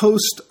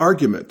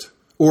post-argument,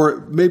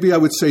 or maybe I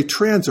would say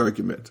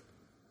trans-argument.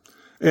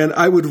 And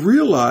I would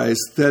realize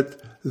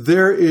that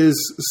there is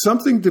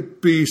something to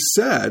be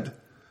said,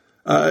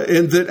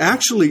 and that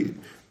actually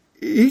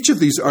each of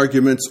these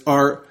arguments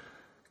are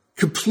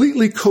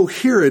completely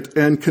coherent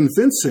and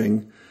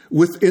convincing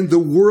within the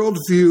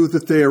worldview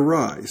that they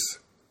arise.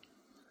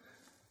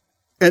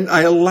 And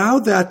I allow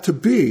that to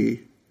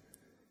be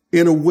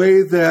in a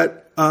way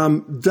that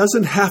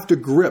doesn't have to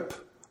grip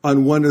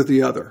on one or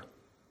the other.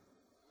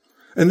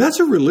 And that's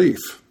a relief.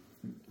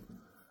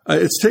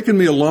 It's taken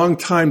me a long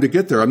time to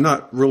get there. I'm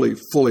not really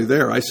fully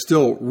there. I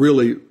still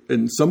really,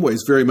 in some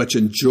ways, very much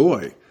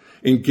enjoy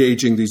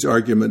engaging these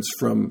arguments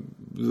from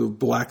the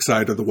black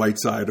side or the white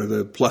side or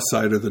the plus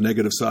side or the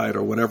negative side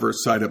or whatever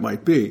side it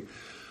might be.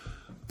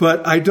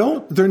 But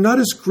they're not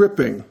as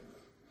gripping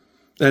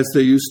as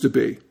they used to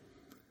be.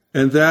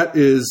 And that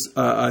is,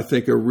 I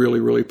think, a really,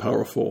 really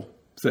powerful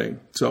thing.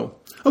 So,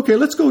 okay,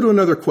 let's go to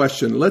another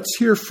question. Let's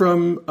hear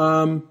from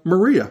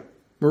Maria.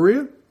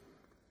 Maria?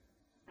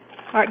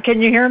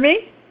 Can you hear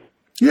me?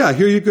 Yeah, I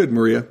hear you good,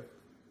 Maria.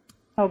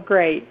 Oh,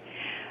 great.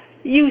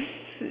 You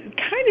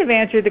kind of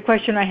answered the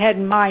question I had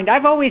in mind.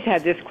 I've always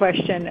had this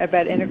question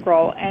about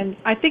integral, and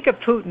I think of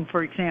Putin,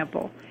 for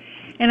example.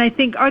 And I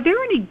think, are there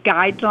any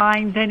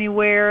guidelines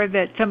anywhere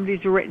that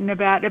somebody's written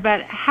about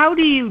how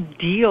do you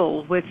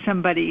deal with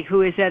somebody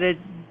who is at a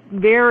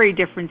very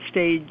different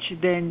stage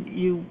than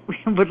you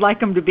would like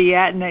them to be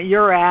at and that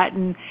you're at?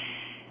 And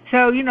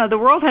so, the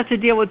world has to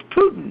deal with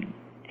Putin.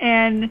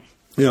 And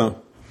yeah.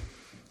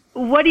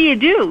 What do you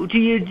do? Do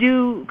you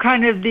do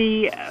kind of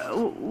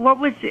what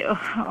was it?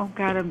 Oh,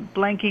 God, I'm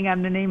blanking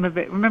on the name of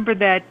it. Remember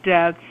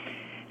that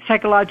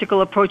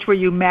psychological approach where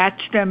you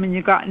matched them and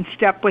you got in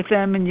step with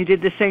them and you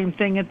did the same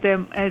thing as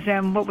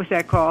them? What was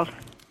that called?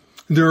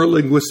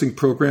 Neuro-linguistic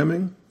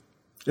programming,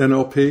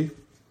 NLP.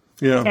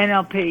 Yeah.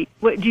 NLP.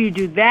 What, do you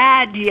do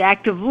that? Do you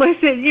active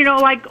listen?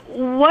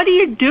 What do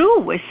you do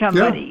with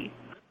somebody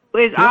who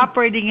is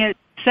operating at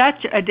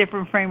such a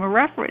different frame of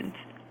reference?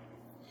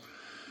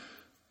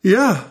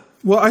 Yeah.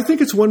 Well, I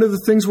think it's one of the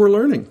things we're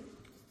learning.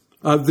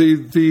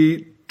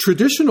 The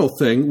traditional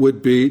thing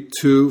would be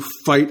to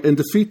fight and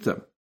defeat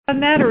them.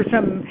 And that or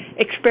some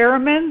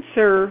experiments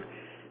or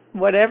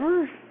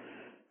whatever?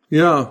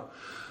 Yeah.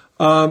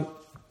 I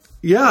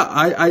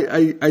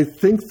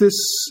think this,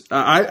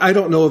 I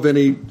don't know of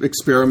any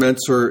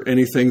experiments or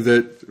anything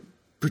that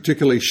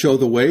particularly show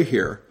the way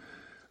here.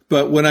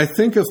 But when I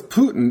think of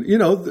Putin,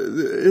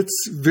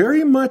 it's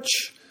very much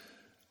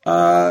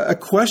a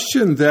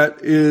question that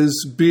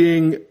is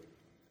being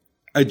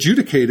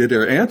adjudicated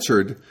or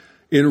answered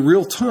in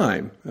real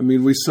time. I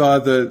mean, we saw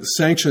the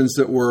sanctions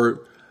that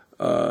were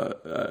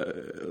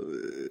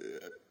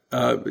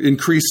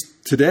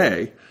increased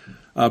today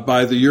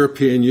by the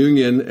European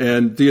Union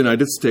and the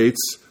United States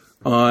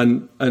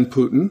on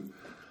Putin.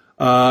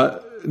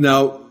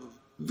 Now,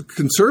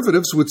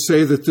 conservatives would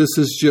say that this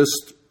is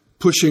just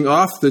pushing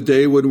off the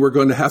day when we're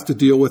going to have to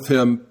deal with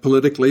him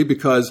politically,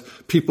 because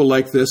people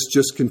like this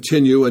just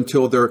continue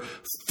until they're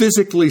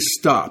physically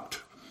stopped.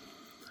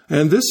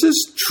 And this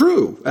is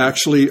true,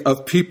 actually,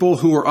 of people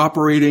who are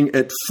operating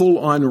at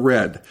full-on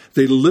red.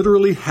 They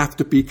literally have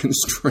to be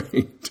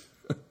constrained.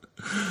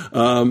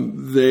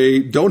 They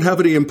don't have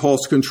any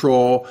impulse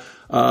control.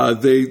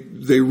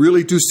 They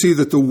really do see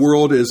that the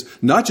world is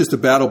not just a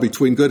battle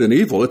between good and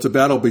evil. It's a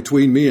battle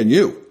between me and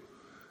you.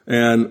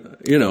 And,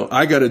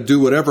 I got to do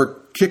whatever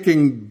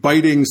kicking,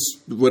 biting,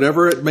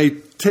 whatever it may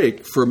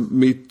take for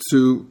me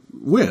to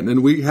win.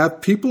 And we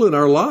have people in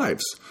our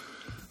lives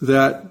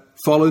that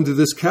fall into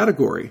this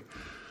category.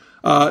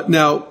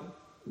 Now,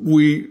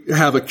 we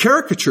have a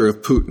caricature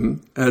of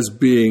Putin as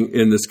being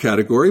in this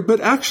category,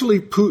 but actually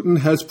Putin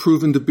has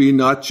proven to be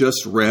not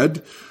just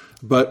red,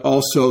 but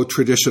also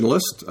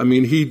traditionalist. I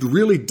mean, he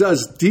really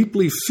does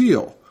deeply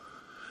feel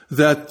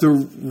that the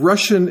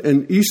Russian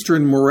and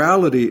Eastern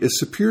morality is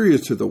superior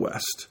to the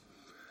West,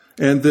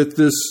 and that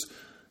this,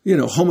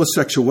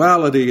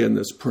 homosexuality and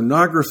this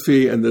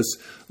pornography and this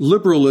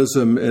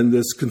liberalism and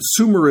this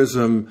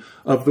consumerism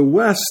of the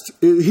West,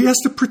 he has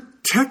to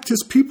protect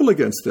his people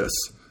against this.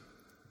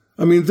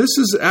 I mean, this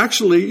is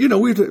actually,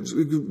 we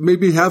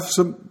maybe have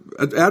some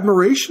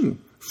admiration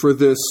for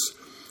this,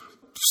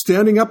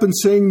 standing up and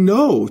saying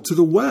no to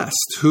the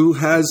West, who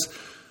has,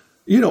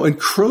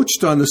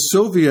 encroached on the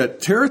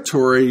Soviet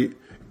territory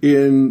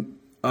in,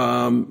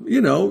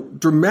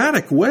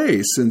 dramatic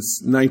ways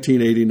since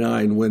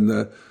 1989, when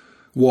the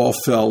wall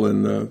fell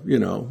and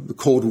the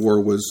Cold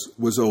War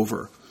was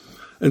over.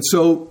 And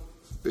so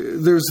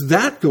there's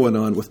that going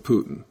on with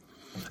Putin.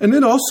 And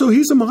then also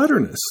he's a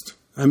modernist.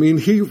 I mean,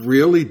 he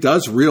really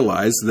does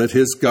realize that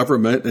his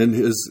government and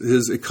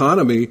his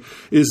economy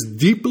is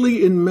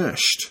deeply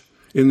enmeshed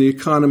in the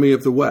economy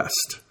of the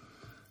West.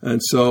 And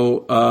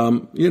so,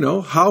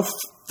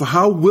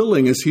 how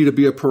willing is he to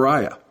be a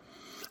pariah?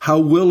 How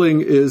willing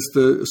is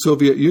the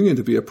Soviet Union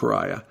to be a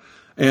pariah?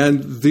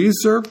 And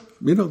these are,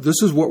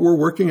 this is what we're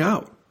working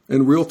out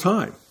in real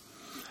time.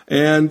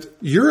 And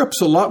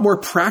Europe's a lot more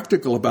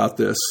practical about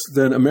this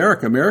than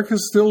America.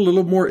 America's still a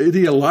little more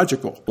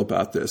ideological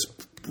about this.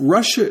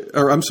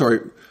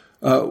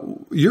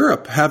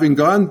 Europe, having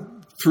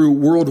gone through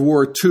World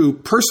War II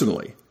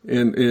personally,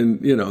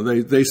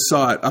 they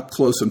saw it up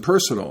close and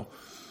personal,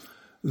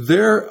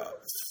 they're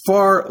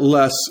far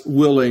less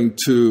willing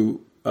to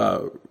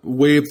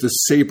wave the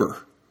saber,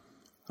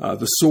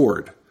 the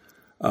sword,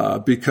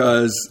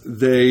 because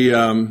they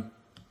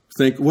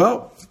think,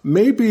 well,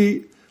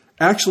 maybe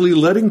actually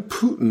letting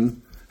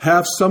Putin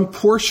have some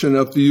portion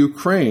of the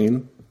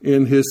Ukraine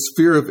in his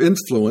sphere of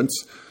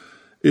influence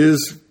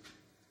is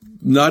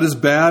not as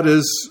bad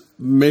as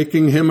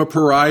making him a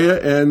pariah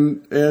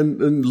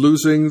and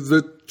losing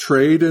the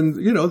trade and,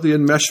 the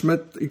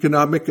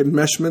economic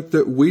enmeshment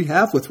that we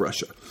have with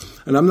Russia.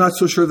 And I'm not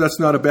so sure that's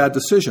not a bad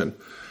decision.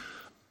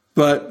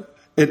 But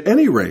at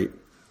any rate,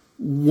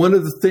 one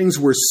of the things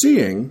we're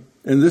seeing,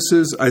 and this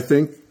is, I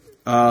think,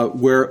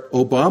 where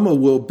Obama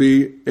will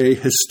be a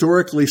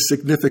historically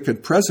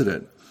significant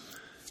president,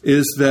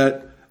 is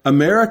that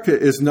America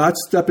is not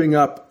stepping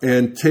up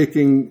and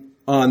taking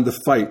on the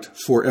fight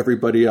for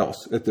everybody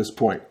else at this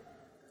point.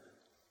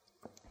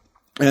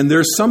 And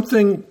there's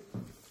something,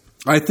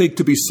 I think,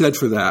 to be said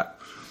for that,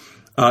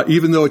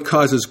 even though it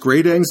causes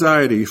great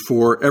anxiety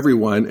for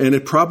everyone, and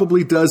it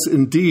probably does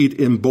indeed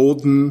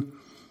embolden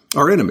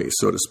our enemies,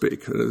 so to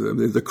speak.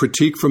 The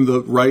critique from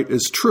the right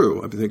is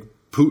true. I think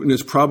Putin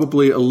is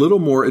probably a little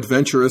more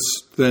adventurous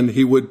than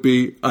he would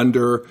be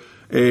under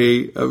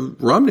a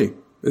Romney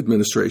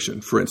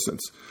administration, for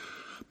instance.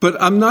 But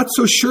I'm not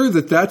so sure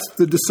that that's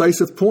the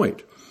decisive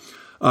point.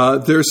 I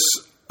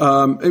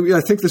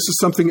think this is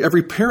something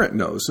every parent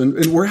knows. And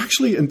we're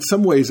actually, in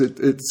some ways,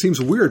 it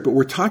seems weird, but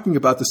we're talking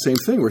about the same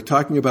thing. We're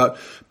talking about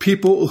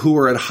people who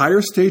are at a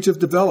higher stage of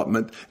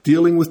development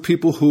dealing with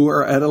people who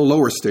are at a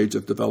lower stage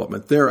of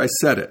development. There, I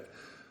said it.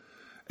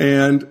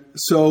 And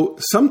so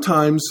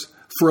sometimes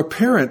for a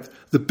parent,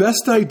 the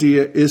best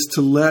idea is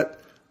to let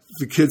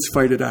the kids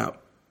fight it out.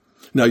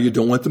 Now, you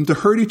don't want them to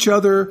hurt each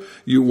other.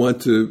 You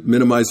want to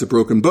minimize the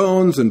broken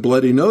bones and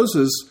bloody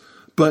noses,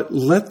 but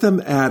let them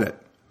at it.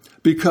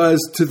 Because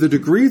to the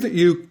degree that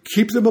you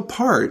keep them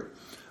apart,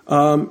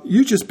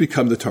 you just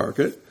become the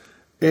target.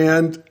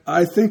 And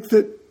I think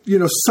that,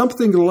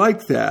 something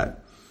like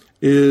that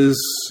is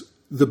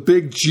the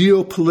big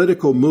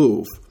geopolitical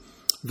move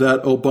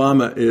that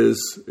Obama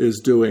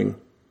is doing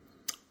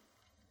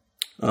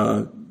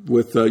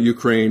with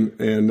Ukraine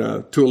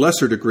and, to a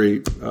lesser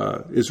degree,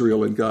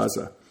 Israel and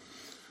Gaza.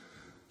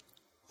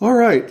 All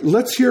right,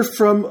 let's hear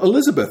from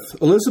Elizabeth.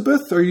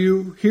 Elizabeth, are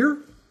you here?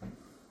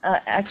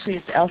 Actually,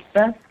 it's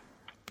Elspeth.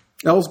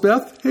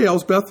 Elsbeth? Hey,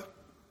 Elsbeth.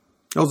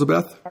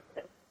 Elizabeth.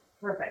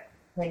 Perfect.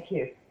 Thank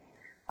you.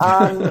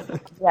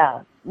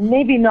 Yeah,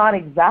 maybe not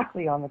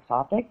exactly on the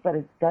topic, but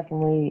it's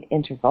definitely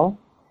integral.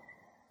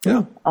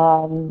 Yeah.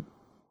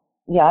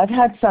 Yeah, I've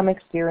had some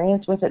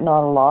experience with it,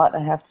 not a lot,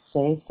 I have to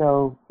say.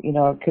 So,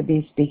 it could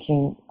be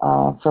speaking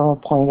from a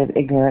point of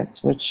ignorance,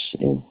 which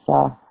is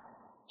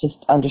just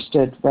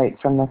understood right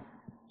from the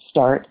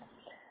start.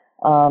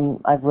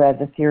 I've read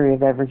The Theory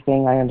of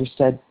Everything. I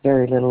understood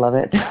very little of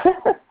it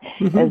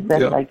as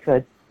best I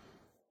could.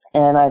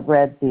 And I've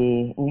read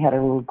we had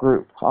a little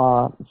group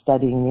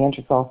studying the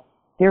integral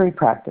theory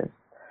practice.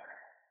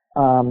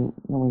 And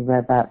we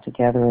read that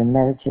together and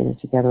meditated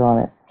together on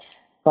it.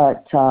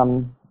 But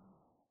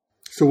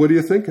so what are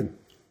you thinking?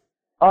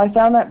 I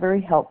found that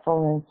very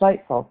helpful and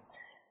insightful.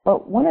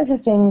 But one of the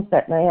things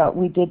that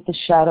we did the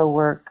shadow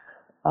work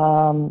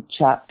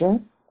chapter,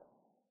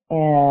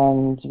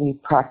 and we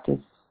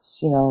practiced,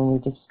 and we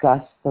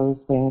discussed those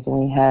things, and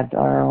we had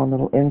our own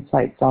little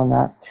insights on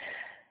that.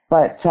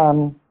 But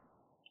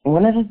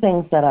one of the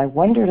things that I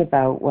wondered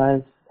about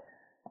was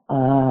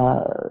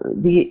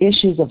the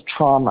issues of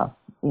trauma,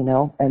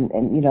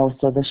 and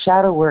so the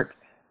shadow work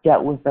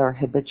dealt with our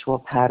habitual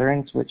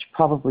patterns, which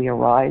probably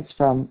arise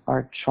from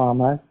our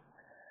traumas.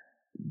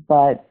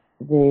 But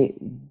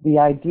the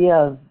idea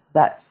of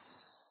that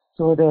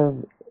sort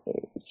of,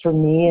 for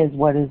me, is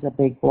what is a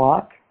big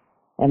block,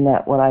 and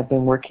that what I've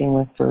been working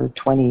with for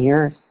 20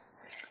 years.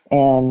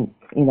 And,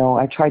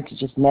 I tried to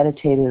just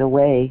meditate it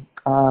away,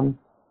 and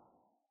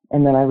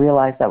then I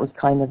realized that was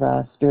kind of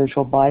a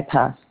spiritual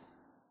bypass.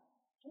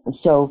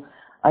 So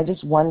I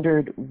just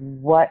wondered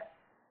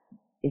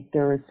if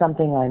there was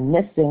something I'm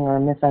missing or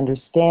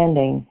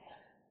misunderstanding,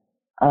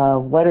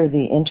 what are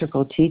the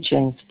integral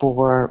teachings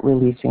for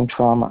releasing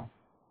trauma?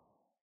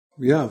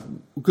 Yeah,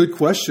 good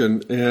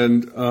question.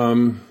 And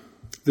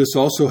this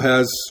also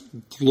has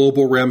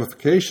global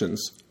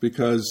ramifications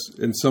because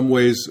in some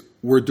ways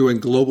we're doing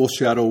global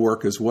shadow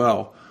work as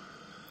well.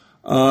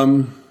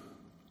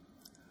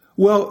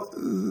 Well,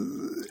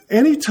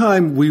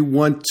 anytime we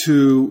want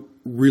to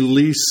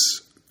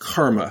release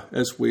karma,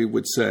 as we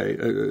would say,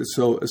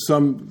 so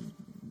some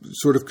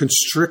sort of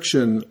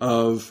constriction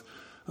of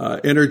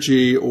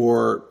energy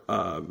or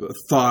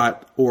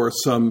thought or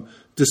some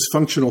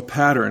dysfunctional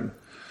pattern,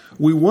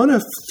 we want to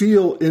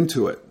feel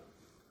into it,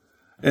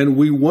 and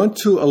we want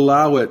to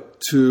allow it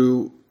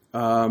to,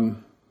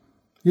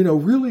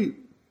 really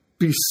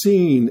be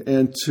seen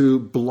and to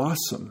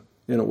blossom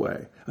in a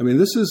way. I mean,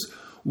 this is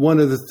one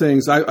of the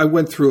things. I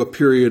went through a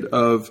period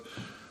of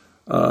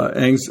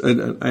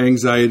an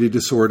anxiety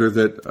disorder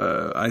that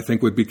I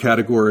think would be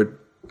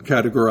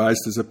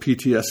categorized as a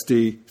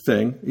PTSD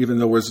thing, even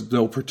though there was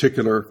no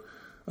particular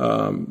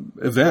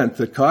event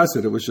that caused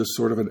it. It was just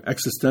sort of an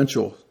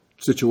existential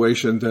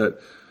situation that,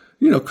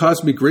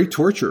 caused me great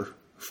torture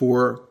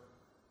for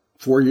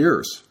 4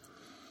 years.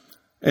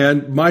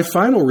 And my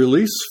final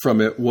release from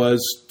it was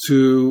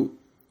to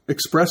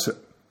express it.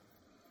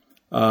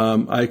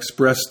 I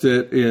expressed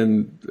it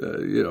in,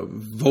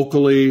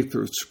 vocally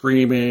through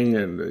screaming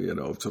and,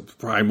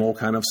 primal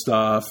kind of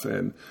stuff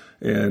and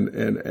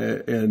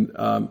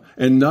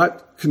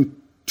not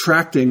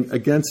contracting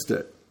against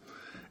it.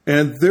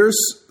 And there's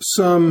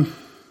some,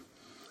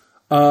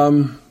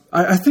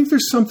 I think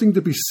there's something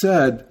to be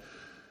said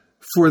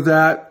for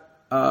that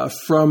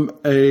from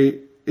a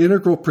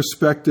integral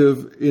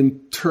perspective in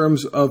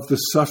terms of the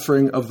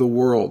suffering of the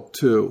world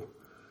too,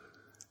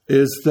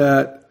 is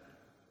that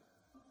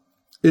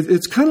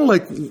it's kind of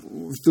like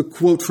the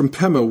quote from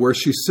Pema where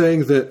she's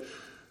saying that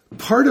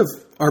part of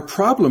our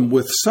problem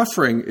with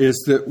suffering is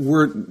that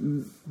we're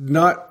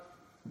not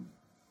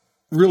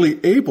really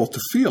able to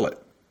feel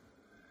it.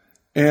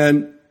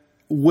 And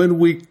when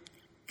we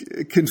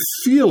can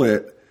feel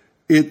it,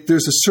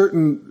 there's a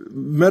certain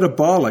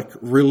metabolic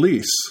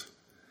release.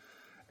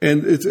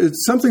 And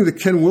it's something that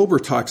Ken Wilber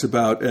talks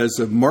about as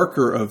a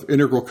marker of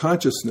integral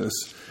consciousness,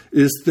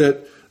 is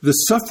that the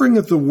suffering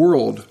of the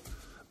world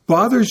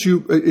bothers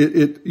you.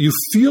 You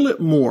feel it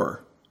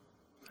more,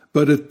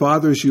 but it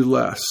bothers you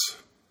less.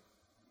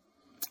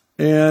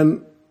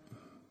 And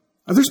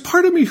there's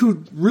part of me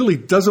who really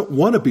doesn't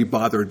want to be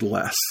bothered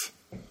less.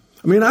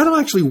 I mean, I don't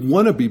actually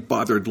want to be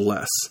bothered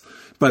less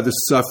by the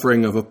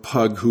suffering of a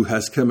pug who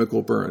has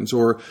chemical burns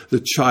or the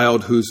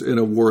child who's in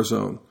a war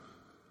zone.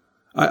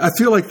 I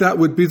feel like that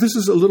would be, this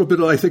is a little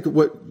bit, I think,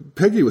 what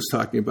Peggy was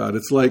talking about.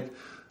 It's like,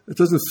 it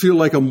doesn't feel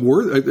like I'm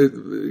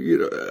worthy,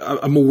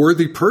 I'm a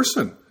worthy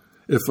person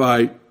if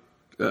I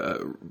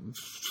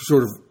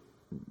sort of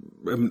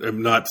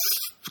am not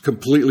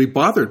completely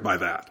bothered by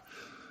that.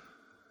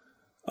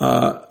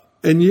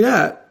 And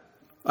yet,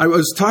 I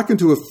was talking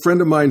to a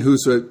friend of mine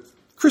who's a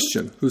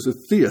Christian, who's a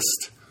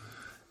theist,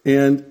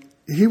 and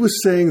he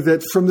was saying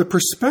that from the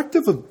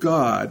perspective of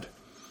God,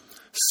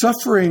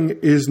 suffering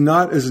is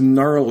not as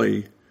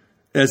gnarly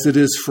as it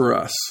is for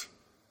us.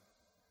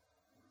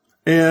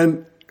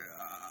 And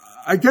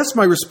I guess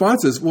my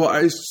response is, well,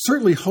 I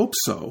certainly hope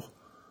so,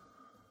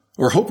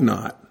 or hope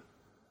not,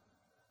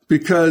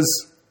 because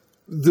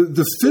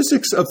the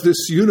physics of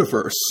this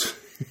universe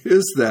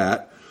is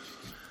that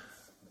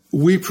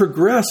we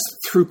progress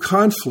through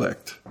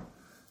conflict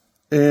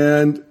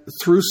and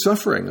through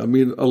suffering. I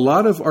mean, a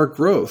lot of our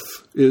growth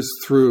is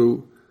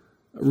through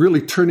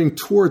really turning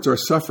towards our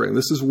suffering.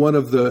 This is one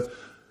of the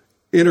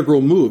integral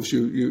moves.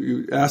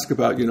 You ask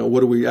about, what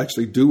do we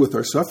actually do with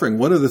our suffering?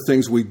 One of the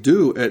things we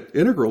do at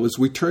Integral is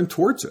we turn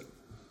towards it.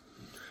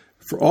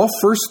 For all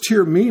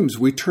first-tier memes,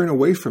 we turn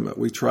away from it.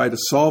 We try to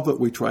solve it.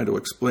 We try to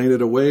explain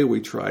it away. We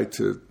try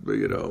to,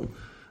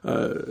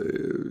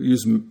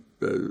 use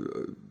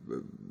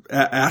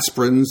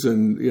aspirins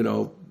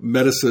and,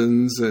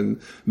 medicines,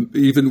 and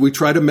even we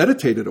try to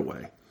meditate it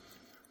away.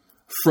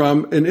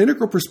 From an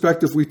integral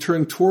perspective, we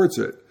turn towards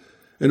it,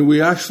 and we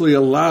actually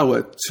allow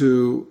it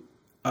to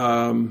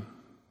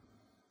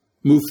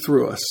move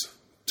through us,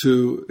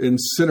 to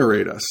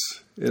incinerate us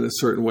in a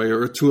certain way,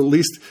 or to at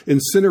least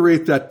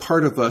incinerate that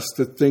part of us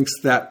that thinks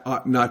that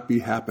ought not be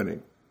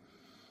happening.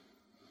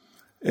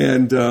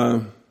 And,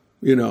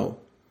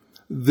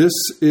 this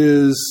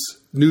is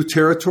new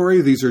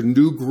territory. These are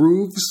new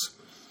grooves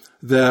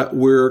that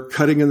we're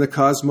cutting in the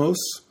cosmos.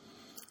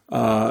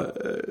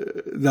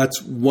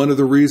 That's one of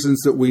the reasons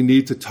that we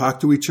need to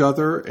talk to each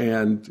other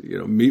and,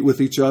 meet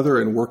with each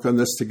other and work on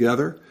this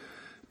together,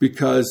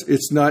 because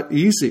it's not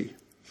easy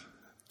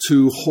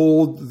to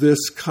hold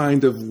this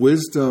kind of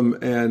wisdom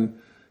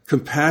and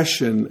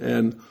compassion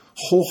and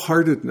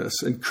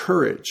wholeheartedness and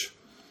courage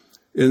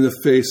in the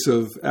face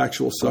of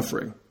actual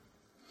suffering.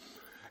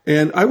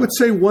 And I would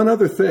say one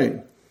other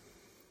thing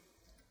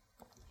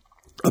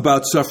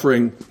about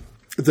suffering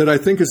that I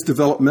think is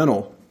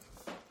developmental.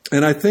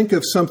 And I think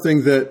of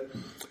something that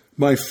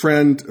my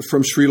friend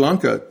from Sri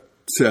Lanka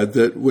said,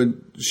 that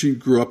when she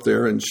grew up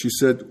there, and she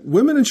said,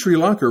 women in Sri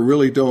Lanka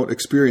really don't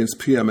experience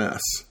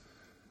PMS.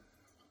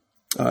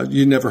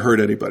 You never heard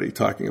anybody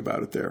talking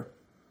about it there.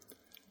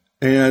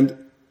 And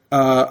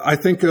I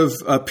think of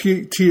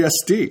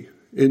PTSD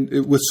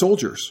with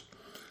soldiers.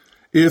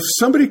 If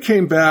somebody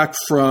came back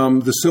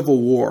from the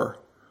Civil War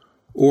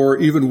or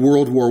even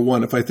World War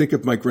I, if I think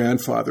of my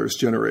grandfather's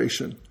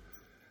generation,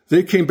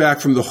 they came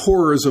back from the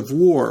horrors of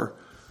war.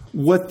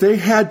 What they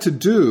had to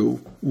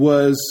do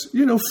was,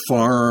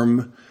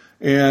 farm,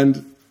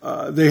 and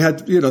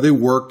they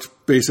worked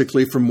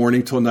basically from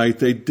morning till night.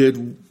 They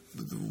did,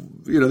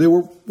 they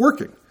were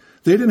working.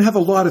 They didn't have a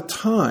lot of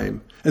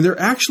time. And they're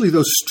actually,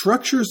 those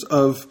structures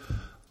of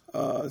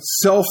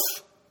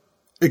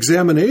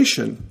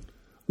self-examination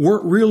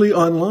weren't really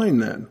online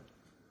then.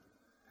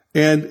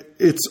 And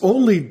it's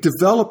only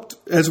developed,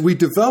 as we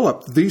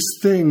develop, these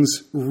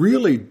things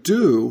really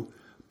do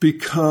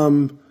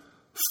become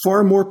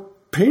far more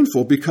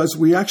painful because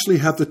we actually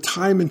have the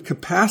time and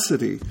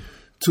capacity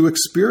to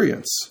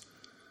experience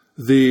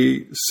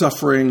the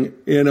suffering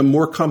in a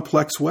more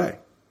complex way.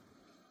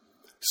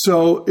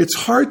 So it's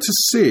hard to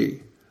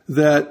see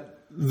that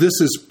this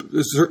is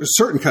a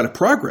certain kind of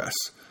progress,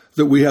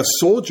 that we have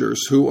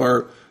soldiers who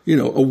are,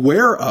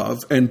 aware of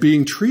and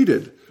being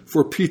treated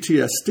for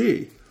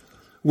PTSD,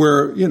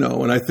 where,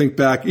 and I think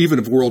back even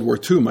of World War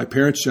II, my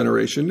parents'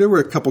 generation, there were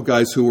a couple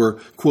guys who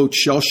were, quote,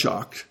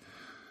 shell-shocked.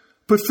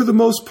 But for the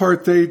most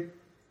part, they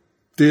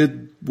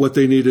did what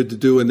they needed to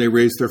do, and they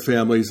raised their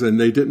families, and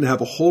they didn't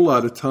have a whole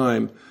lot of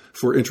time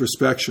for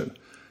introspection.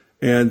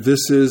 And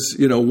this is,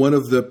 one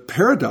of the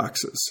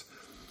paradoxes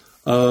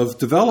of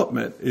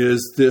development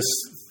is this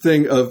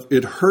thing of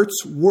it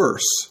hurts more,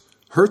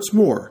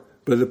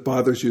 but it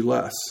bothers you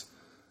less.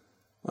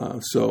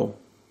 I'm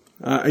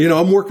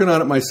working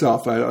on it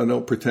myself. I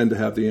don't pretend to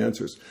have the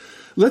answers.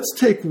 Let's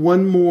take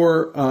one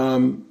more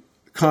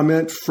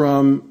comment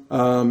from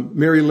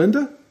Mary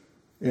Linda,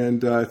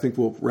 and I think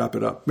we'll wrap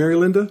it up. Mary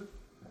Linda?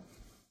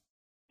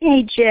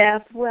 Hey,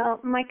 Jeff. Well,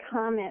 my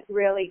comment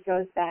really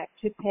goes back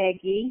to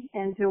Peggy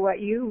and to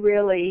what you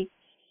really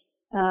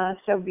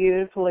so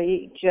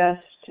beautifully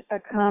just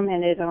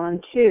commented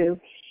on, too.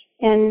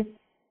 And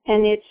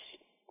it's,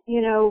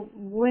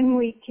 when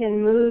we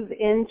can move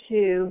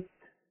into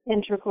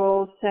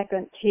integral,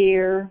 second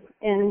tier,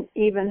 and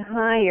even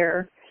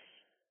higher,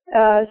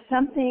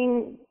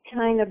 something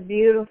kind of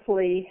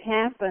beautifully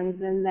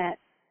happens in that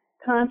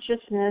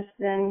consciousness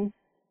then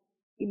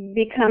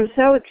becomes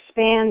so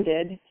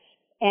expanded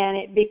and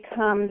it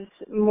becomes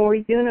more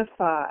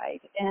unified.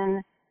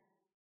 And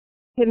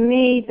to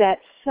me, that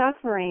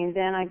suffering,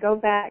 then I go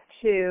back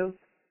to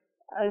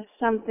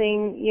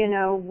something,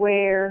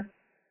 where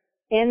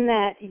in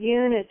that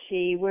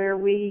unity where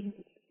we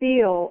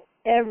feel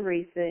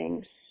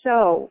everything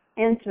so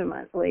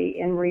intimately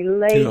in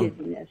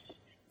relatedness,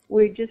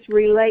 we just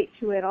relate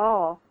to it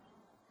all,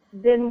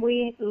 then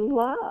we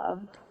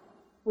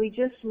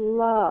just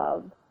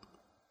love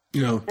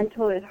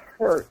until it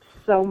hurts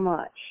so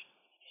much.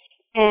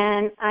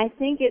 And I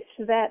think it's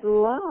that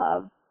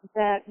love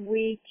that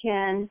we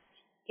can,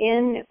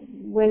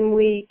 when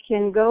we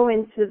can go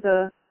into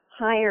the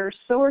higher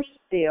source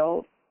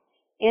field,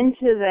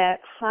 into that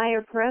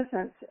higher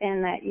presence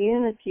and that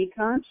unity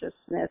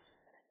consciousness,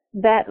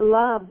 that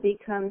love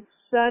becomes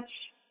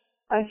such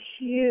a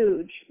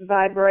huge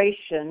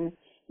vibration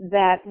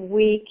that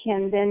we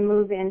can then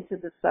move into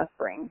the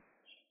suffering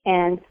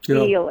and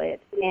feel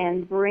it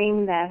and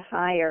bring that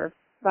higher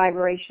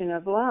vibration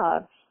of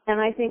love.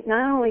 And I think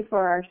not only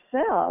for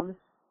ourselves,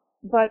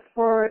 but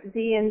for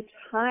the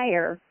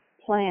entire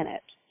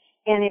planet.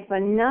 And if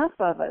enough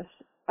of us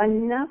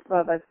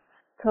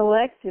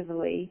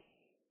collectively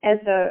as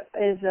a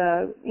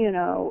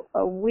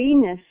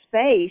weeness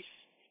space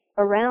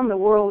around the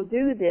world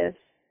do this,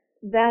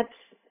 that's,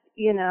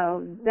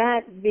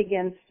 that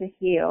begins to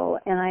heal.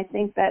 And I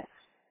think that's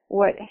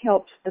what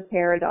helps the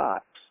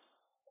paradox.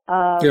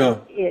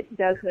 It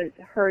doesn't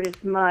hurt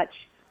as much,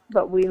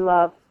 but we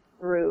love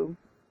through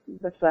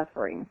the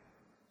suffering.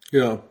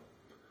 Yeah.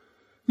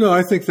 No,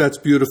 I think that's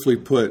beautifully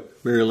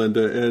put, Mary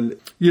Linda. And,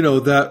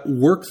 that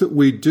work that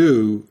we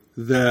do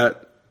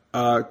that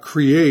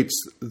creates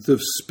the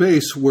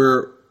space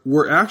where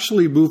we're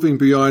actually moving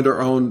beyond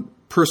our own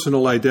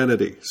personal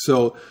identity.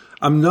 So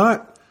I'm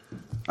not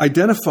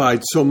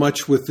identified so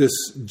much with this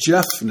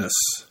Jeffness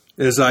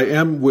as I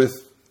am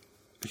with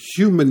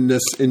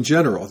humanness in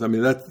general. I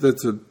mean,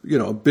 that's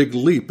a big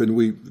leap, and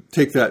we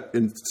take that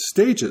in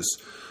stages.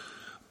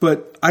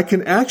 But I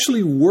can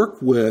actually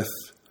work with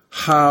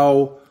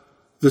how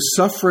the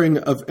suffering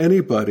of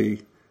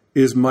anybody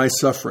is my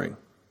suffering.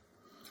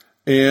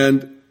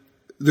 And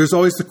there's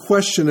always the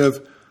question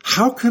of,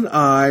 how can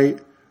I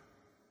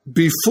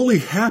be fully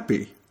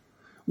happy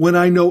when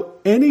I know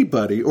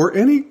anybody or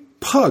any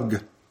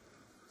pug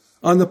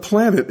on the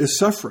planet is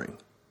suffering?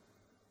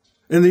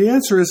 And the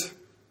answer is,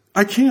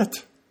 I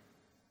can't.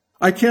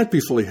 I can't be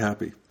fully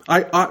happy.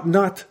 I ought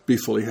not be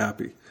fully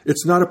happy.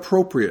 It's not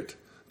appropriate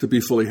to be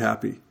fully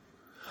happy.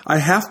 I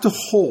have to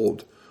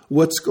hold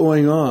what's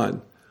going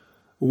on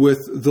with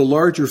the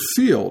larger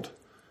field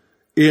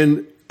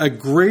in a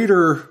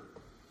greater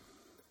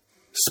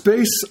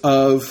space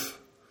of,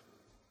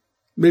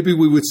 maybe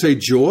we would say,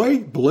 joy,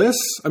 bliss.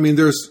 I mean,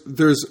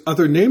 there's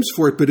other names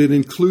for it, but it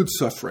includes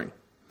suffering.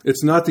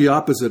 It's not the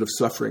opposite of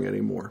suffering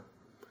anymore.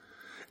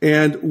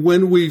 And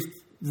when we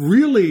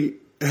really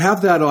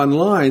have that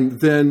online,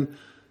 then,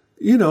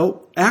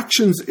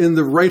 actions in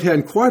the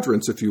right-hand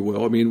quadrants, if you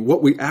will, I mean,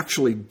 what we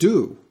actually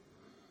do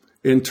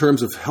in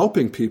terms of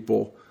helping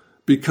people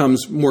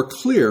becomes more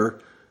clear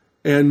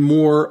and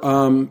more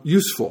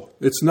useful.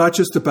 It's not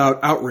just about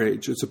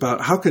outrage. It's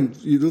about how can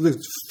these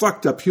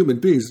fucked up human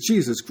beings,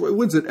 Jesus,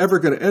 when's it ever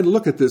going to end?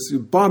 Look at this,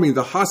 bombing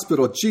the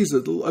hospital,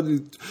 Jesus.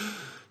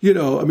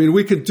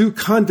 We could do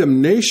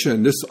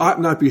condemnation. This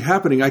ought not be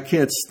happening. I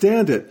can't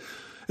stand it.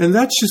 And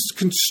that's just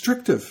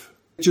constrictive.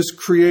 It just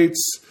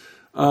creates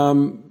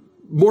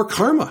more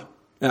karma,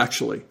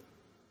 actually,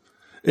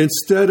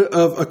 instead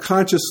of a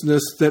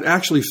consciousness that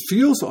actually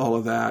feels all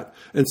of that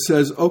and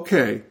says,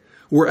 okay,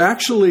 we're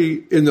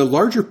actually, in the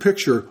larger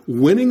picture,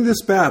 winning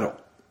this battle.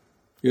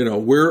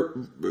 We're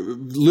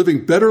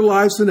living better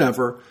lives than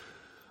ever,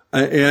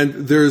 and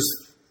there's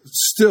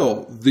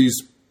still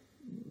these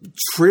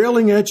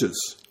trailing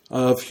edges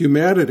of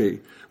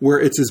humanity where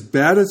it's as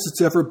bad as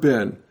it's ever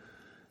been.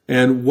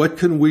 And what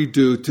can we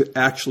do to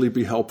actually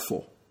be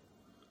helpful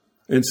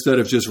instead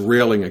of just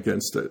railing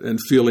against it and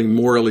feeling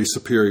morally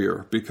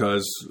superior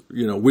because,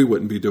 we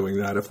wouldn't be doing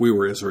that if we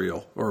were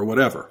Israel or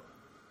whatever,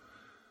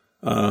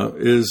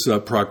 is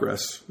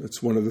progress.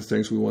 It's one of the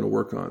things we want to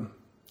work on.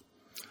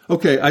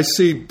 Okay, I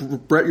see,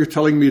 Brett, you're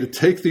telling me to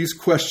take these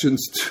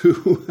questions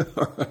too.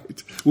 All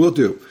right, will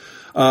do.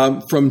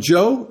 From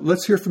Joe,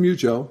 let's hear from you,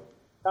 Joe.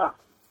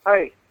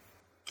 Hi.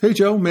 Hey,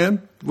 Joe,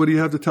 man, what do you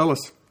have to tell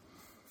us?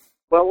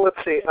 Well,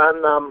 let's see.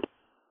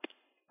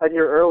 On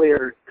your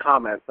earlier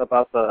comments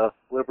about the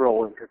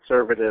liberal and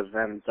conservative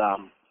and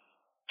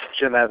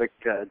genetic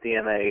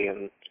DNA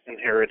and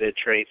inherited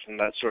traits and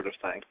that sort of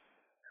thing,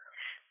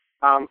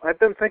 I've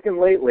been thinking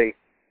lately,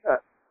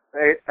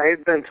 I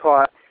had been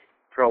taught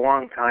for a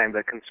long time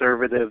that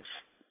conservatives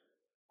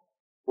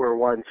were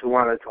ones who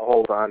wanted to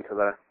hold on to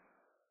the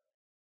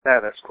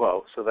status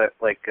quo, so that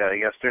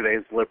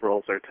yesterday's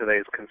liberals are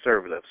today's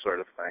conservatives sort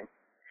of thing,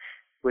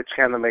 which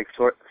kind of makes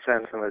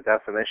sense in a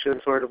definition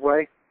sort of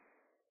way.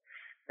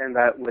 And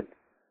that would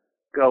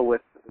go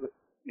with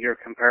your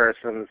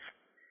comparisons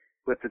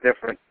with the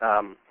different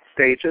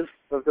stages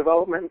of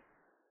development.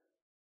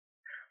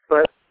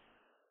 But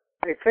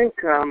I think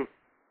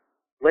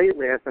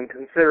lately I've been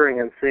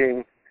considering and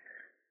seeing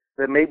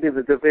that maybe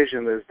the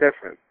division is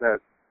different, that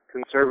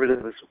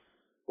conservatives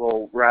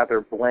will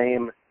rather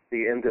blame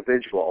the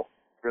individual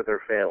for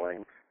their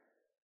failings.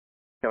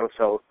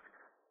 So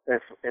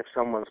if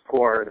someone's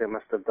poor, they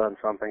must have done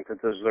something to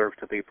deserve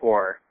to be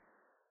poor,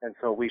 and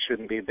so we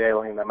shouldn't be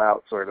bailing them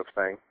out, sort of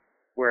thing.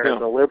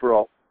 Whereas a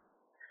liberal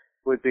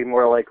would be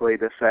more likely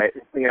to say,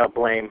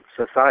 blame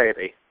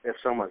society. If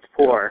someone's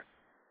poor,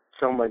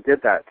 someone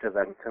did that to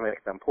them to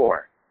make them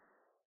poor.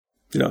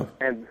 Yeah.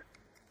 And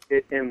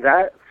in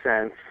that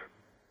sense,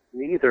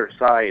 neither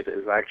side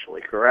is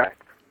actually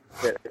correct.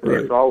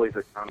 It's always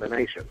a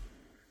combination.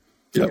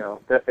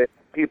 Yep.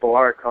 People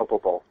are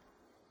culpable,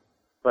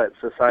 but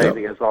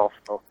society is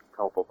also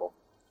culpable.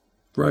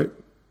 Right.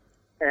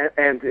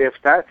 And if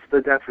that's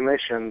the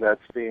definition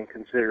that's being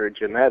considered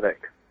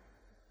genetic,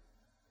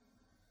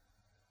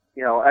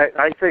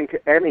 I think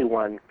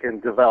anyone can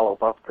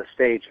develop up the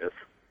stages.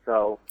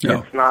 So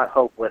it's not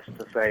hopeless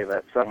to say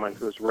that someone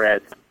who's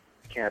red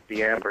can't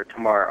be amber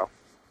tomorrow.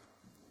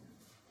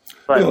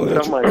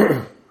 But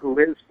someone who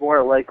is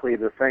more likely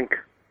to think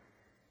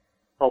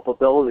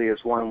culpability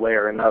is one way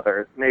or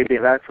another, maybe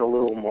that's a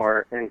little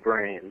more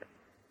ingrained.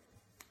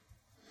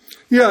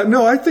 Yeah,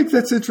 no, I think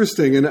that's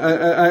interesting, and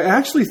I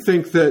actually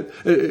think that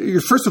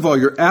first of all,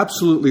 you're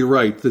absolutely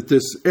right that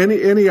this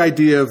any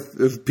idea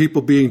of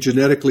people being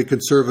genetically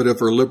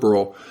conservative or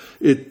liberal,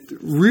 it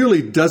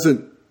really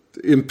doesn't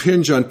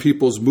impinge on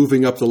people's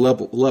moving up the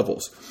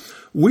levels.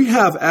 We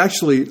have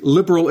actually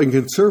liberal and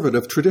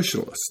conservative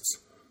traditionalists.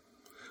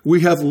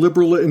 We have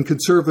liberal and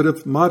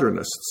conservative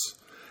modernists,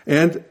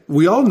 and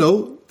we all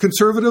know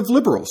conservative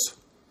liberals.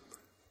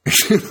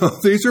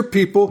 These are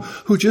people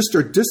who just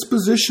are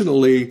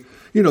dispositionally.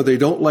 They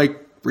don't like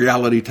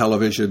reality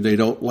television. They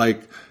don't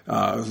like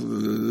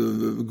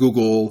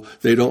Google.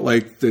 They don't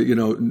like the,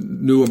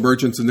 new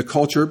emergence in the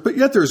culture. But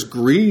yet there's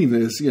green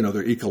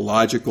they're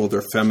ecological,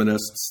 they're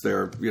feminists,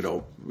 they're,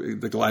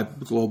 the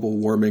global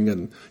warming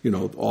and,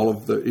 all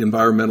of the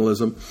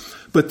environmentalism.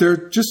 But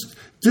they're just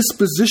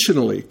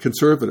dispositionally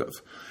conservative.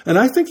 And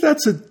I think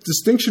that's a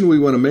distinction we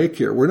want to make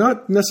here. We're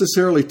not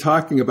necessarily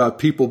talking about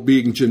people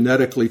being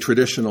genetically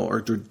traditional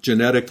or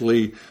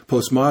genetically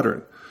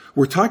postmodern.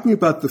 We're talking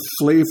about the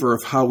flavor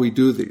of how we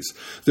do these.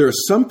 There are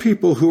some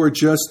people who are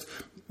just,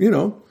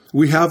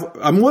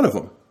 I'm one of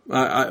them.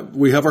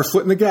 We have our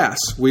foot in the gas.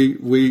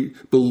 We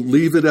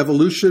believe in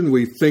evolution.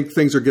 We think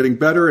things are getting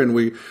better, and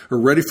we are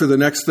ready for the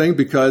next thing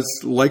because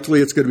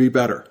likely it's going to be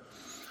better.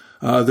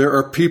 There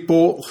are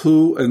people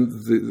who, and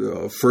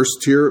the first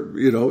tier,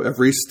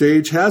 every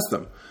stage has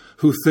them,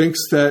 who thinks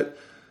that,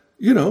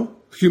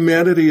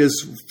 humanity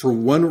is, for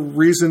one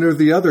reason or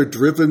the other,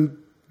 driven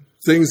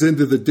things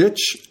into the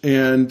ditch,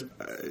 and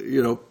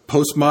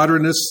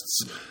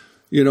postmodernists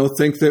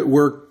think that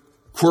we're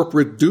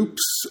corporate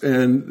dupes,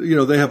 and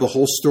they have the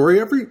whole story.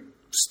 Every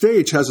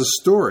stage has a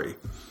story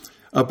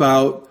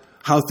about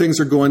how things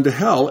are going to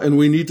hell, and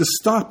we need to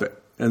stop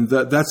it. And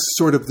that's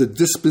sort of the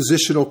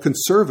dispositional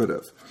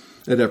conservative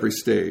at every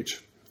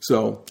stage.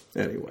 So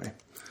anyway,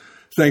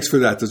 thanks for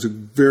that. That's a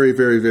very,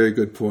 very, very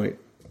good point.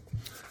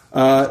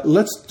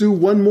 Let's do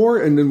one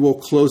more, and then we'll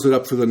close it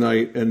up for the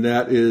night. And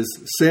that is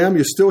Sam.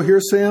 You still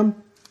here,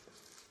 Sam?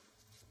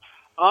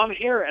 I'm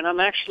here, and I'm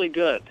actually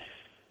good.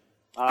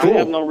 Cool. I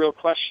have no real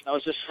question. I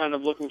was just kind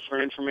of looking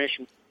for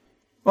information.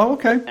 Oh,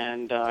 okay.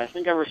 And I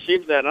think I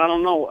received that. I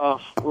don't know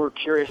if we're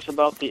curious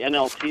about the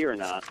NLP or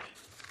not.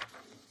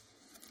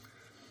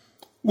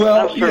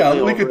 Well,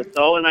 yeah, we could. It,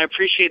 though, and I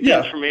appreciate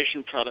the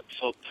information product.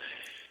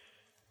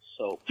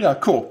 So. Yeah,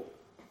 cool.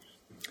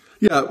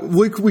 Yeah,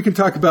 we can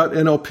talk about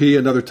NLP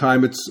another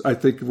time. I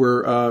think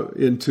we're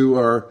into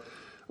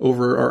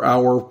over our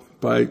hour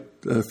by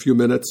a few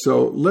minutes.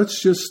 So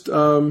let's just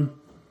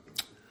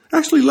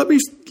actually let me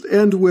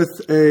end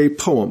with a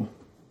poem,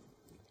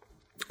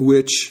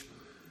 which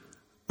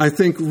I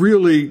think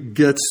really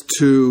gets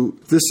to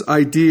this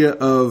idea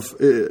of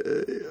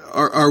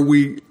are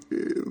we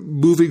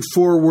moving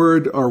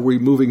forward? Are we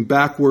moving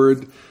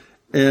backward?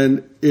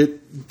 And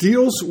it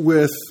deals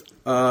with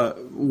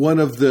one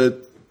of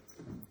the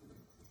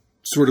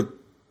sort of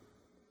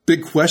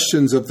big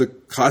questions of the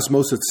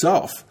cosmos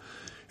itself.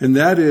 And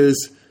that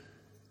is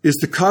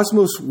the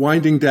cosmos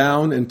winding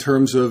down in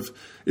terms of,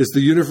 is the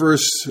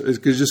universe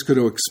just going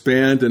to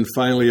expand and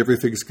finally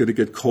everything's going to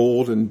get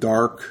cold and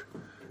dark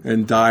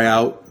and die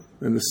out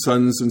and the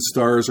suns and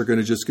stars are going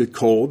to just get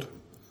cold?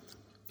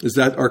 Is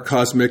that our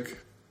cosmic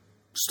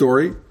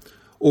story?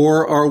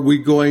 Or are we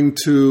going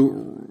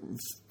to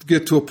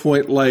get to a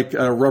point like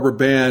a rubber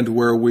band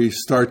where we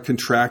start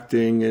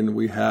contracting and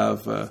we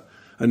have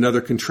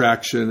another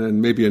contraction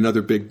and maybe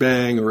another big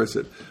bang? Or is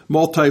it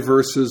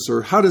multiverses?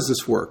 Or how does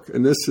this work?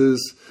 And this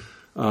is,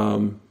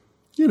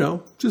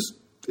 just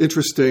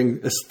interesting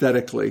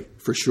aesthetically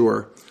for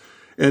sure.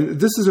 And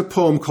this is a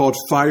poem called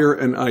Fire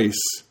and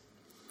Ice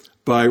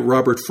by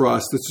Robert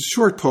Frost. It's a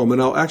short poem,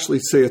 and I'll actually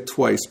say it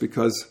twice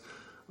because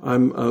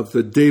I'm of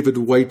the David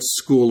Whyte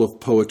school of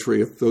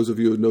poetry. If those of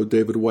you who know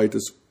David Whyte,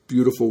 this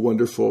beautiful,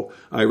 wonderful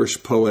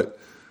Irish poet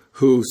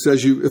who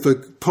says if a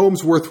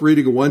poem's worth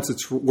reading once,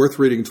 it's worth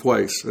reading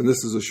twice. And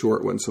this is a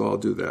short one, so I'll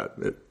do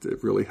that.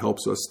 It really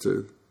helps us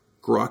to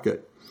grok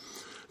it.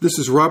 This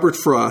is Robert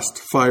Frost,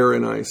 Fire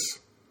and Ice.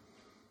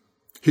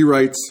 He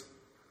writes,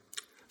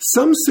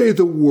 "Some say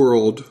the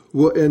world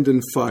will end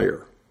in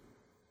fire.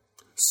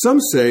 Some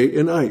say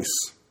in ice.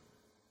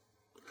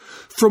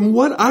 From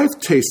what I've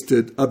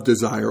tasted of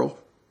desire,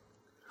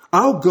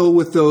 I'll go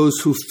with those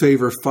who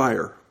favor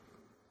fire.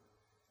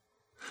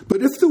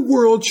 But if the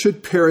world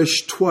should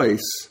perish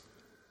twice,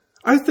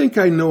 I think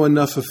I know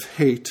enough of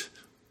hate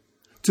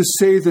to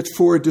say that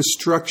for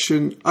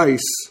destruction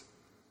ice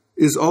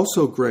is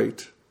also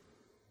great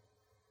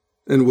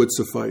and would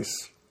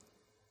suffice."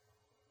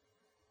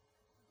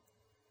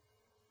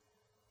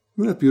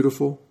 Isn't that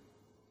beautiful?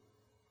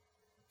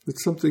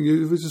 It's something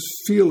you just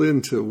feel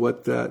into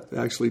what that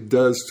actually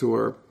does to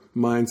our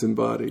minds and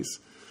bodies.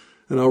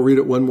 And I'll read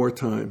it one more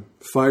time.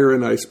 Fire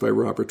and Ice by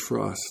Robert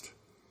Frost.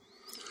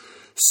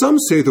 "Some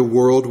say the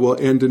world will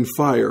end in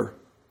fire.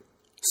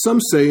 Some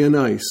say in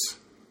ice.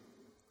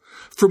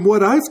 From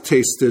what I've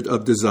tasted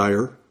of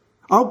desire,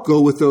 I'll go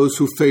with those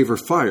who favor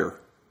fire.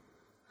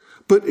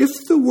 But if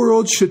the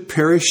world should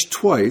perish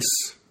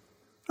twice,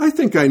 I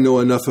think I know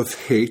enough of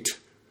hate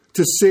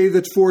to say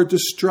that for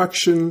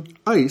destruction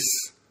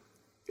ice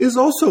is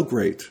also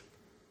great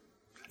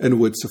and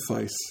would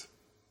suffice.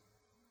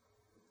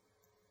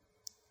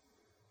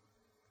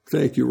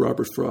 Thank you,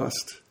 Robert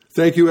Frost.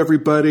 Thank you,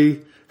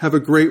 everybody. Have a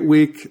great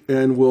week,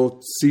 and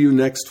we'll see you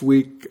next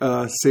week,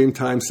 same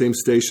time, same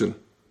station.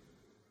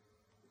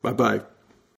 Bye-bye.